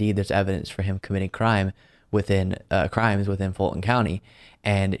if indeed there's evidence for him committing crimes within Fulton County.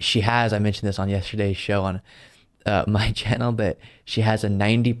 And she has, I mentioned this on yesterday's show on my channel, that she has a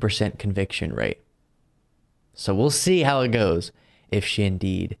 90% conviction rate. So we'll see how it goes if she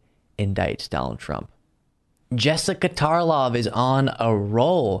indeed indicts Donald Trump. Jessica Tarlov is on a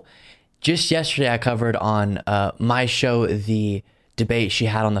roll. Just yesterday, I covered on my show the debate she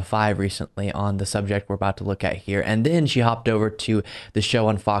had on The Five recently on the subject we're about to look at here. And then she hopped over to the show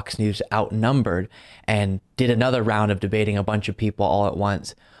on Fox News, Outnumbered, and did another round of debating a bunch of people all at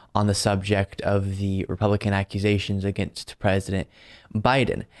once on the subject of the Republican accusations against President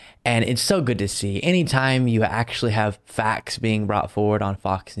Biden. And it's so good to see. Anytime you actually have facts being brought forward on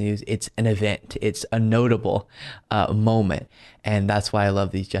Fox News, it's an event. It's a notable moment. And that's why I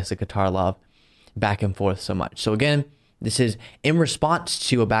love these Jessica Tarlov back and forth so much. So again, this is in response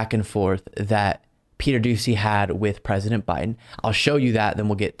to a back and forth that Peter Doocy had with President Biden. I'll show you that, then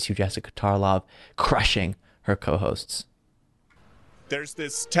we'll get to Jessica Tarlov crushing her co-hosts. There's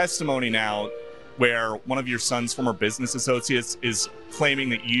this testimony now where one of your son's former business associates is claiming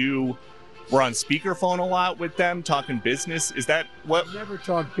that you were on speakerphone a lot with them talking business. Is that what? I've never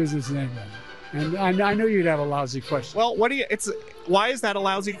talked business with anybody. And I know you'd have a lousy question. Well, why is that a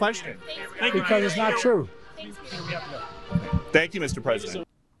lousy question? Because it's not true. Thank you, Mr. President.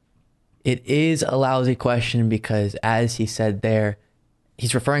 It is a lousy question because, as he said there,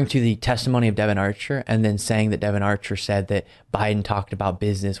 he's referring to the testimony of Devin Archer and then saying that Devin Archer said that Biden talked about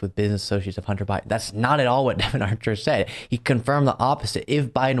business with business associates of Hunter Biden. That's not at all what Devin Archer said. He confirmed the opposite. If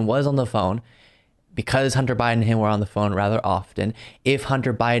Biden was on the phone, because Hunter Biden and him were on the phone rather often, if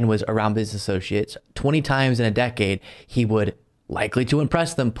Hunter Biden was around business associates 20 times in a decade, he would, likely to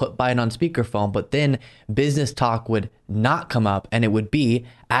impress them, put Biden on speakerphone, but then business talk would not come up, and it would be,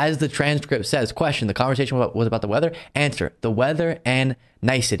 as the transcript says, question, the conversation was about the weather, answer, the weather and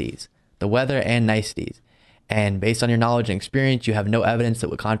niceties. The weather and niceties. And based on your knowledge and experience, you have no evidence that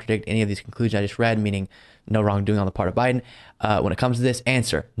would contradict any of these conclusions I just read, meaning no wrongdoing on the part of Biden. When it comes to this,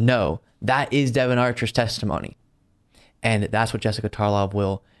 answer, no. That is Devin Archer's testimony. And that's what Jessica Tarlov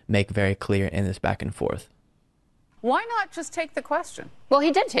will make very clear in this back and forth. Why not just take the question? Well,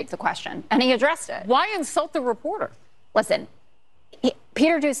 he did take the question, and he addressed it. Why insult the reporter? Listen,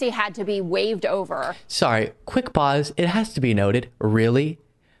 Peter Doocy had to be waved over. Sorry, quick pause. It has to be noted, really,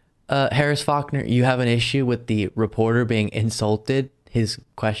 Harris Faulkner, you have an issue with the reporter being insulted, his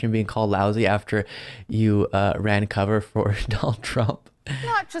question being called lousy after you ran cover for Donald Trump? Why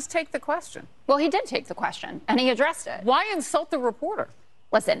not just take the question? Well, he did take the question, and he addressed it. Why insult the reporter?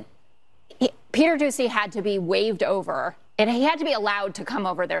 Listen, Peter Doocy had to be waved over, and he had to be allowed to come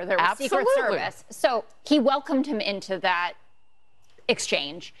over there. There was Secret Service. So he welcomed him into that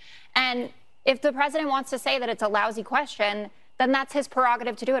exchange. And if the president wants to say that it's a lousy question, then that's his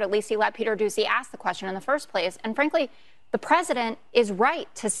prerogative to do it. At least he let Peter Doocy ask the question in the first place. And frankly, the president is right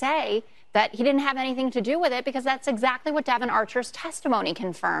to say that he didn't have anything to do with it because that's exactly what Devin Archer's testimony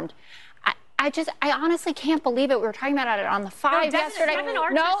confirmed. I honestly can't believe it. We were talking about it on the 5 yesterday. Devin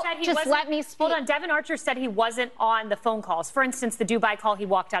Archer said he wasn't, let me speak. Hold on. Devin Archer said he wasn't on the phone calls. For instance, the Dubai call, he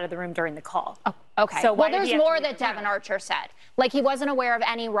walked out of the room during the call. Oh, okay. So well, there's more that Devin Archer said. Like he wasn't aware of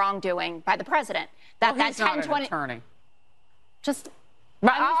any wrongdoing by the president. That he's not an attorney.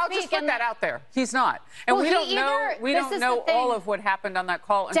 I'll just put that out there. He's not. And we don't know all of what happened on that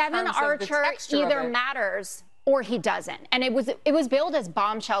call in Devin terms Archer of the texture either of it. matters or he doesn't. And it was billed as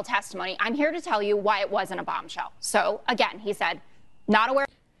bombshell testimony. I'm here to tell you why it wasn't a bombshell. So again, he said, not aware.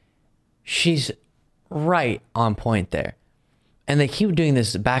 She's right on point there. And they keep doing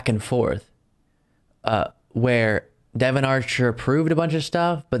this back and forth where Devin Archer proved a bunch of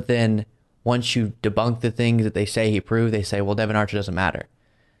stuff, but then once you debunk the things that they say he proved, they say, well, Devin Archer doesn't matter.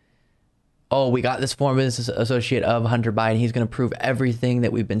 Oh, we got this former business associate of Hunter Biden. He's going to prove everything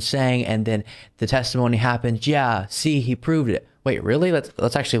that we've been saying. And then the testimony happens. Yeah, see, he proved it. Wait, really?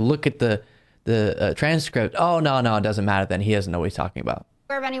 Let's actually look at the transcript. Oh, no, it doesn't matter then. He doesn't know what he's talking about.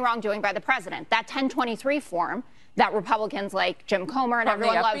 Of any wrongdoing by the president. That 1023 form that Republicans like Jim Comer and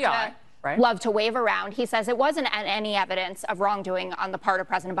everyone love to wave around. He says it wasn't any evidence of wrongdoing on the part of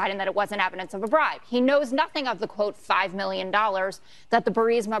President Biden, that it wasn't evidence of a bribe. He knows nothing of the, quote, $5 million that the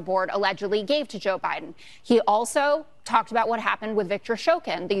Burisma board allegedly gave to Joe Biden. He also talked about what happened with Viktor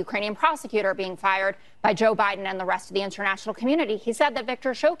Shokin, the Ukrainian prosecutor being fired by Joe Biden and the rest of the international community. He said that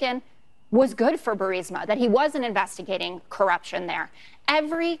Viktor Shokin was good for Burisma, that he wasn't investigating corruption there.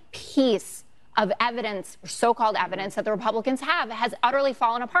 Every piece of evidence, so-called evidence, that the Republicans have has utterly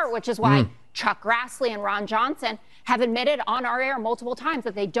fallen apart, which is why Chuck Grassley and Ron Johnson have admitted on our air multiple times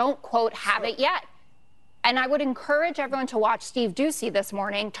that they don't, quote, have it yet. And I would encourage everyone to watch Steve Doocy this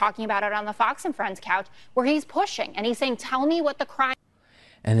morning talking about it on the Fox and Friends couch, where he's pushing and he's saying, tell me what the crime.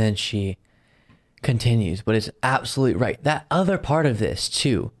 And then she continues, but it's absolutely right. That other part of this,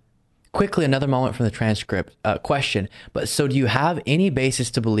 too. Quickly, another moment from the transcript. Question, but so do you have any basis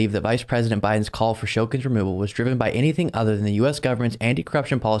to believe that Vice President Biden's call for Shokin's removal was driven by anything other than the U.S. government's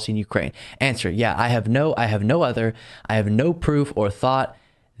anti-corruption policy in Ukraine? Answer, yeah, I have no proof or thought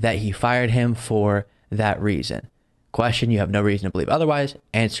that he fired him for that reason. Question, you have no reason to believe otherwise.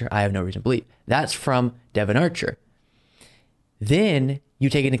 Answer, I have no reason to believe. That's from Devin Archer. Then you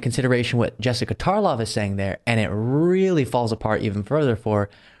take into consideration what Jessica Tarlov is saying there, and it really falls apart even further for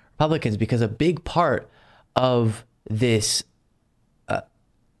Republicans, because a big part of this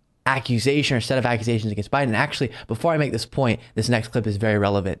accusation or set of accusations against Biden, and actually, before I make this point, this next clip is very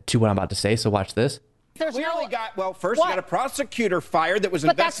relevant to what I'm about to say, so watch this. clearly got, well, first you got a prosecutor fired that was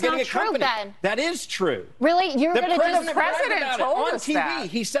investigating a company. Ben. That is true. Really? You're going to just... The president told us TV. That.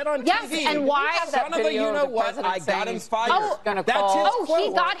 He said on yes, TV. Yes, and why? Son of a you-know-what, I got him fired.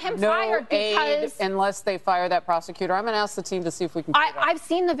 He got him fired because... unless they fire that prosecutor. I'm going to ask the team to see if we can... I've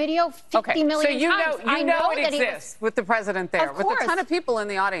seen the video 50 million times. So you know it exists with the president there, with a ton of people in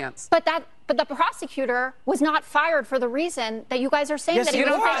the audience. But the prosecutor was not fired for the reason that you guys are saying that he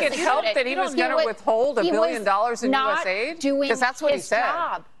was prosecuted. You don't think it helped that he was going to withhold $1 billion in U.S. aid? Because that's what he said.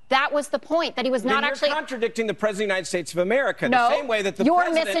 Job. That was the point, that he was not actually... You're contradicting the President of the United States of America no, the same way that the you're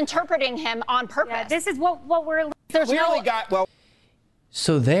president... misinterpreting him on purpose. Yeah, this is what we're... There's clearly got...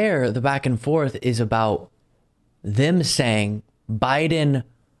 So there, the back and forth is about them saying Biden,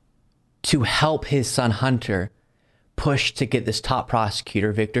 to help his son Hunter, pushed to get this top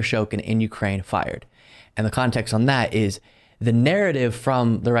prosecutor, Viktor Shokin, in Ukraine fired. And the context on that is the narrative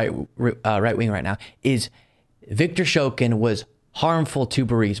from the right wing right now is Viktor Shokin was harmful to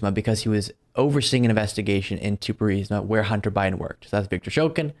Burisma because he was overseeing an investigation into Burisma where Hunter Biden worked. So that's Viktor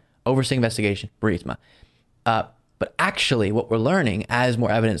Shokin, overseeing investigation, Burisma. But actually what we're learning as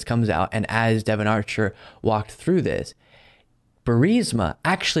more evidence comes out and as Devin Archer walked through this, Burisma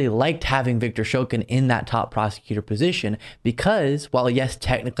actually liked having Viktor Shokin in that top prosecutor position because, while yes,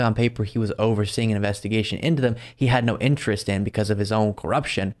 technically on paper he was overseeing an investigation into them, he had no interest in, because of his own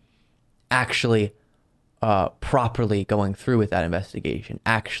corruption, actually properly going through with that investigation,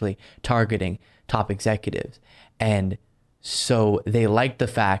 actually targeting top executives. And so they liked the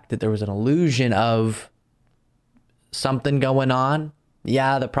fact that there was an illusion of something going on.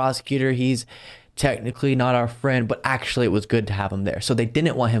 Yeah, the prosecutor, he's technically not our friend, but actually it was good to have him there. So they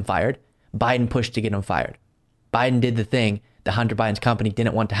didn't want him fired. Biden pushed to get him fired. Biden did the thing that Hunter Biden's company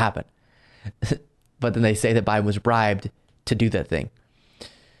didn't want to happen. But then they say that Biden was bribed to do that thing.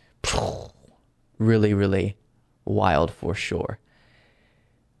 Really, really wild for sure.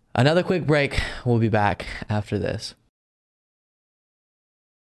 Another quick break. We'll be back after this.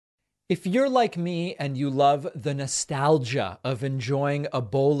 If you're like me and you love the nostalgia of enjoying a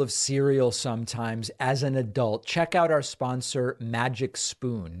bowl of cereal sometimes as an adult, check out our sponsor, Magic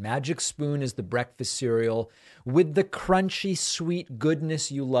Spoon. Magic Spoon is the breakfast cereal with the crunchy, sweet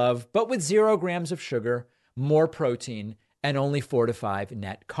goodness you love, but with 0 grams of sugar, more protein, and only 4 to 5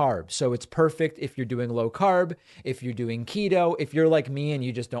 net carbs. So it's perfect if you're doing low carb, if you're doing keto, if you're like me and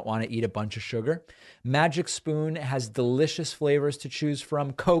you just don't want to eat a bunch of sugar. Magic Spoon has delicious flavors to choose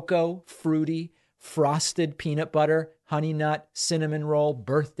from: cocoa, fruity, frosted peanut butter, honey nut, cinnamon roll,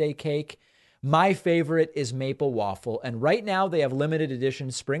 birthday cake. My favorite is maple waffle. And right now they have limited edition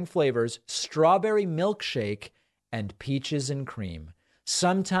spring flavors, strawberry milkshake, and peaches and cream.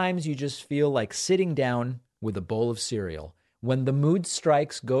 Sometimes you just feel like sitting down with a bowl of cereal. When the mood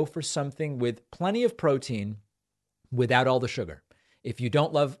strikes, go for something with plenty of protein without all the sugar. If you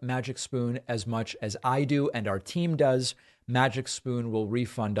don't love Magic Spoon as much as I do and our team does, Magic Spoon will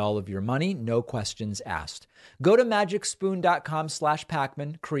refund all of your money, no questions asked. Go to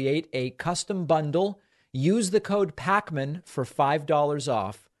magicspoon.com/Pacman, create a custom bundle, use the code Pacman for $5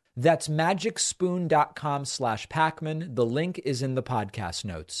 off. That's magicspoon.com/Pacman. The link is in the podcast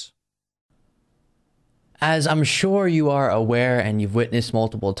notes. As I'm sure you are aware and you've witnessed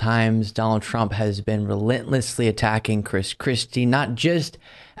multiple times, Donald Trump has been relentlessly attacking Christie, not just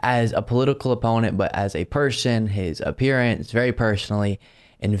as a political opponent, but as a person, his appearance, very personally,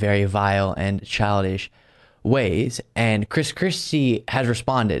 in very vile and childish ways. And Christie has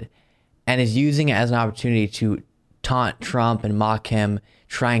responded and is using it as an opportunity to taunt Trump and mock him,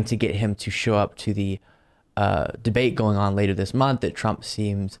 trying to get him to show up to the debate going on later this month that Trump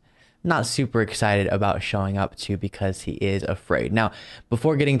seems not super excited about showing up to because he is afraid. Now,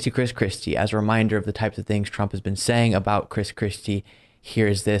 before getting to Christie, as a reminder of the types of things Trump has been saying about Christie,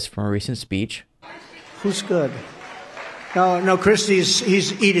 here's this from a recent speech. Who's good? No, Christie's,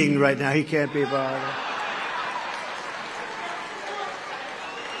 he's eating right now. He can't be bothered.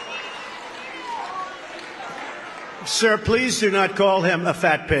 Sir, please do not call him a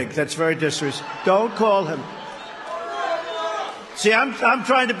fat pig. That's very disrespectful. Don't call him. See, I'm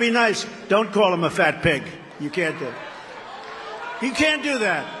trying to be nice. Don't call him a fat pig. You can't do it. You can't do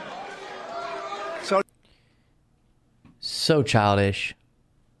that. So childish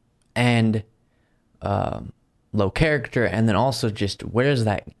and low character. And then also just, where does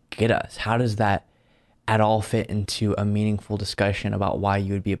that get us? How does that at all fit into a meaningful discussion about why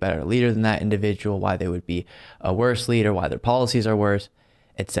you would be a better leader than that individual, why they would be a worse leader, why their policies are worse,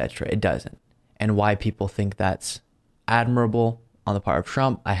 etc.? It doesn't. And why people think that's admirable on the part of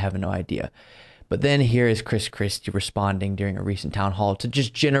Trump, I have no idea. But then here is Christie responding during a recent town hall to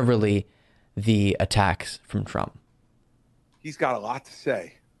just generally the attacks from Trump. He's got a lot to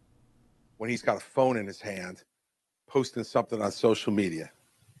say when he's got a phone in his hand, posting something on social media.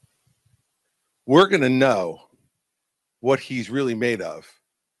 We're going to know what he's really made of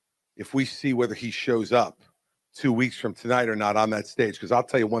if we see whether he shows up 2 weeks from tonight or not on that stage. Because I'll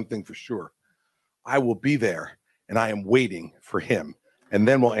tell you one thing for sure. I will be there, and I am waiting for him, and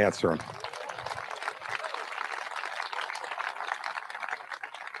then we'll answer him.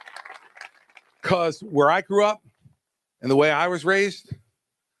 Because where I grew up and the way I was raised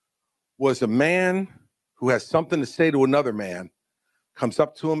was a man who has something to say to another man, comes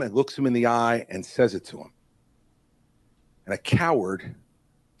up to him and looks him in the eye and says it to him. And a coward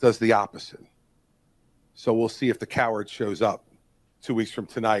does the opposite. So we'll see if the coward shows up 2 weeks from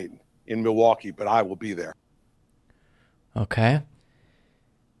tonight in Milwaukee, but I will be there. Okay.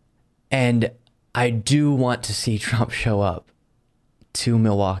 And I do want to see Trump show up to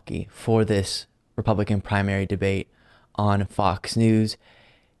Milwaukee for this Republican primary debate on Fox News.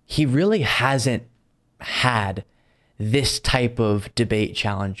 He really hasn't had this type of debate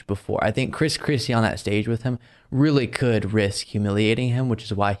challenge before. I think Chris Christie on that stage with him really could risk humiliating him, which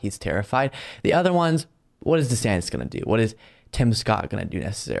is why he's terrified. The other ones, what is DeSantis going to do? What is Tim Scott going to do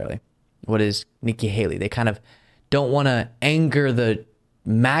necessarily? What is Nikki Haley? They kind of don't want to anger the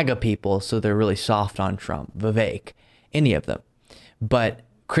MAGA people, so they're really soft on Trump. Vivek, any of them. But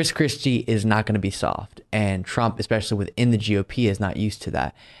Chris Christie is not going to be soft, and Trump, especially within the GOP, is not used to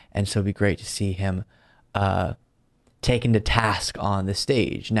that. And so it'd be great to see him taken to task on the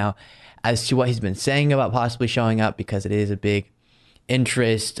stage. Now, as to what he's been saying about possibly showing up, because it is a big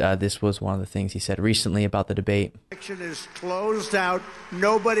interest, this was one of the things he said recently about the debate. Election is closed out.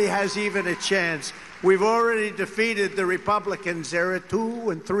 Nobody has even a chance. We've already defeated the Republicans. They're at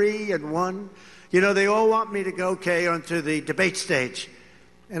 2 and 3 and 1. You know, they all want me to go, onto the debate stage.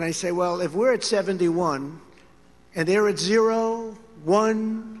 And I say, well, if we're at 71 and they're at 0,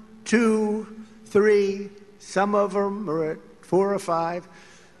 1, 2, 3, some of them are at 4 or 5.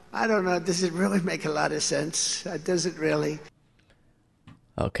 I don't know. Does it really make a lot of sense? Does it really?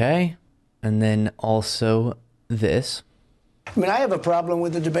 Okay. And then also this. I mean, I have a problem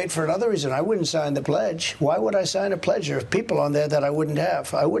with the debate for another reason. I wouldn't sign the pledge. Why would I sign a pledge? There are people on there that I wouldn't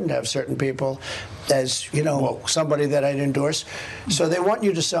have. I wouldn't have certain people as, somebody that I'd endorse. So they want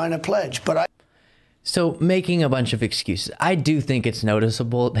you to sign a pledge. So making a bunch of excuses. I do think it's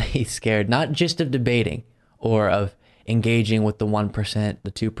noticeable that he's scared, not just of debating or of engaging with the 1%,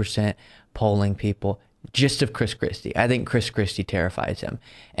 the 2% polling people, just of Chris Christie. I think Chris Christie terrifies him.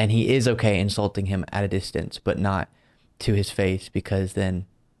 And he is okay insulting him at a distance, but not to his face, because then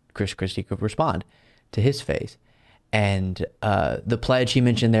Chris Christie could respond to his face. And the pledge he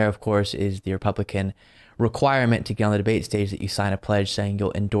mentioned there, of course, is the Republican requirement to get on the debate stage that you sign a pledge saying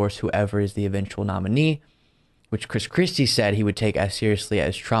you'll endorse whoever is the eventual nominee, which Chris Christie said he would take as seriously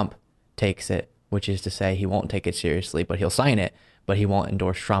as Trump takes it, which is to say he won't take it seriously, but he'll sign it, but he won't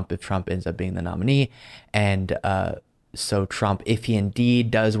endorse Trump if Trump ends up being the nominee. And so Trump, if he indeed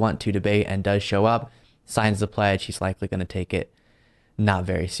does want to debate and does show up, signs the pledge, he's likely going to take it not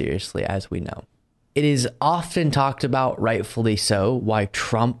very seriously, as we know. It is often talked about, rightfully so, why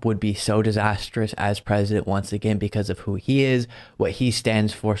Trump would be so disastrous as president once again because of who he is, what he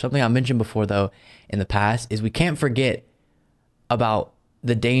stands for. Something I mentioned before, though, in the past, is we can't forget about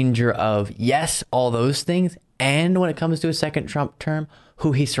the danger of, yes, all those things, and when it comes to a second Trump term,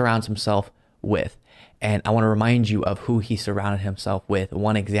 who he surrounds himself with. And I want to remind you of who he surrounded himself with.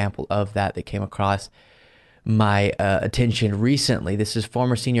 One example of that came across my attention recently. This is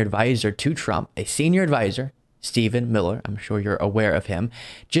former senior advisor to Trump, a senior advisor, Stephen Miller. I'm sure you're aware of him.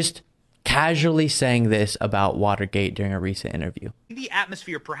 Just casually saying this about Watergate during a recent interview. The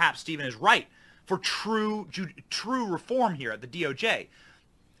atmosphere, perhaps, Stephen is right, for true reform here at the DOJ.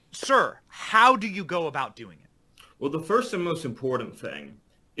 Sir, how do you go about doing it? Well, the first and most important thing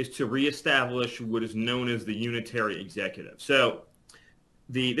is to reestablish what is known as the unitary executive. So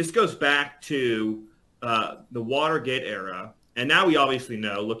this goes back to the Watergate era, and now we obviously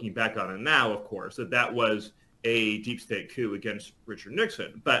know, looking back on it now, of course, that was a deep state coup against Richard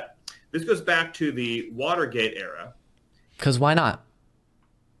Nixon. But this goes back to the Watergate era. Because why not?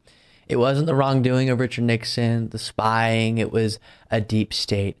 It wasn't the wrongdoing of Richard Nixon, the spying. It was a deep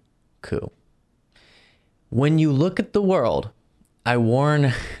state coup. When you look at the world, I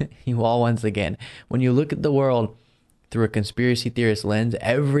warn you all once again, when you look at the world through a conspiracy theorist lens,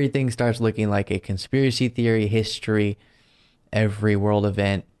 everything starts looking like a conspiracy theory, history, every world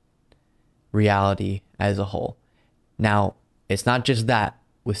event, reality as a whole. Now, it's not just that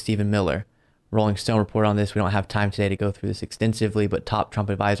with Stephen Miller, Rolling Stone reported on this. We don't have time today to go through this extensively, but top Trump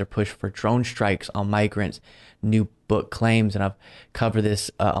advisor pushed for drone strikes on migrants. New book claims, and I've covered this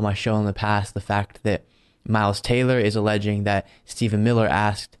on my show in the past, the fact that Miles Taylor is alleging that Stephen Miller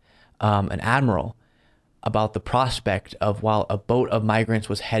asked an admiral about the prospect of, while a boat of migrants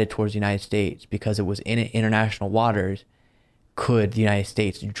was headed towards the United States because it was in international waters, could the United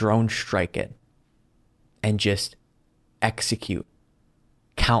States drone strike it and just execute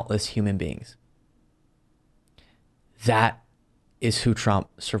countless human beings. That is who Trump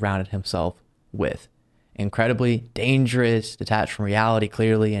surrounded himself with. Incredibly dangerous, detached from reality,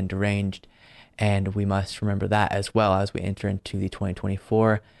 clearly, and deranged. And we must remember that as well as we enter into the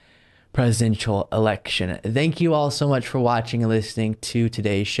 2024 presidential election. Thank you all so much for watching and listening to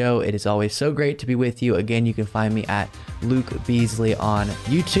today's show. It is always so great to be with you. Again, you can find me at Luke Beasley on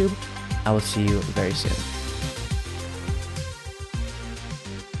YouTube. I will see you very soon.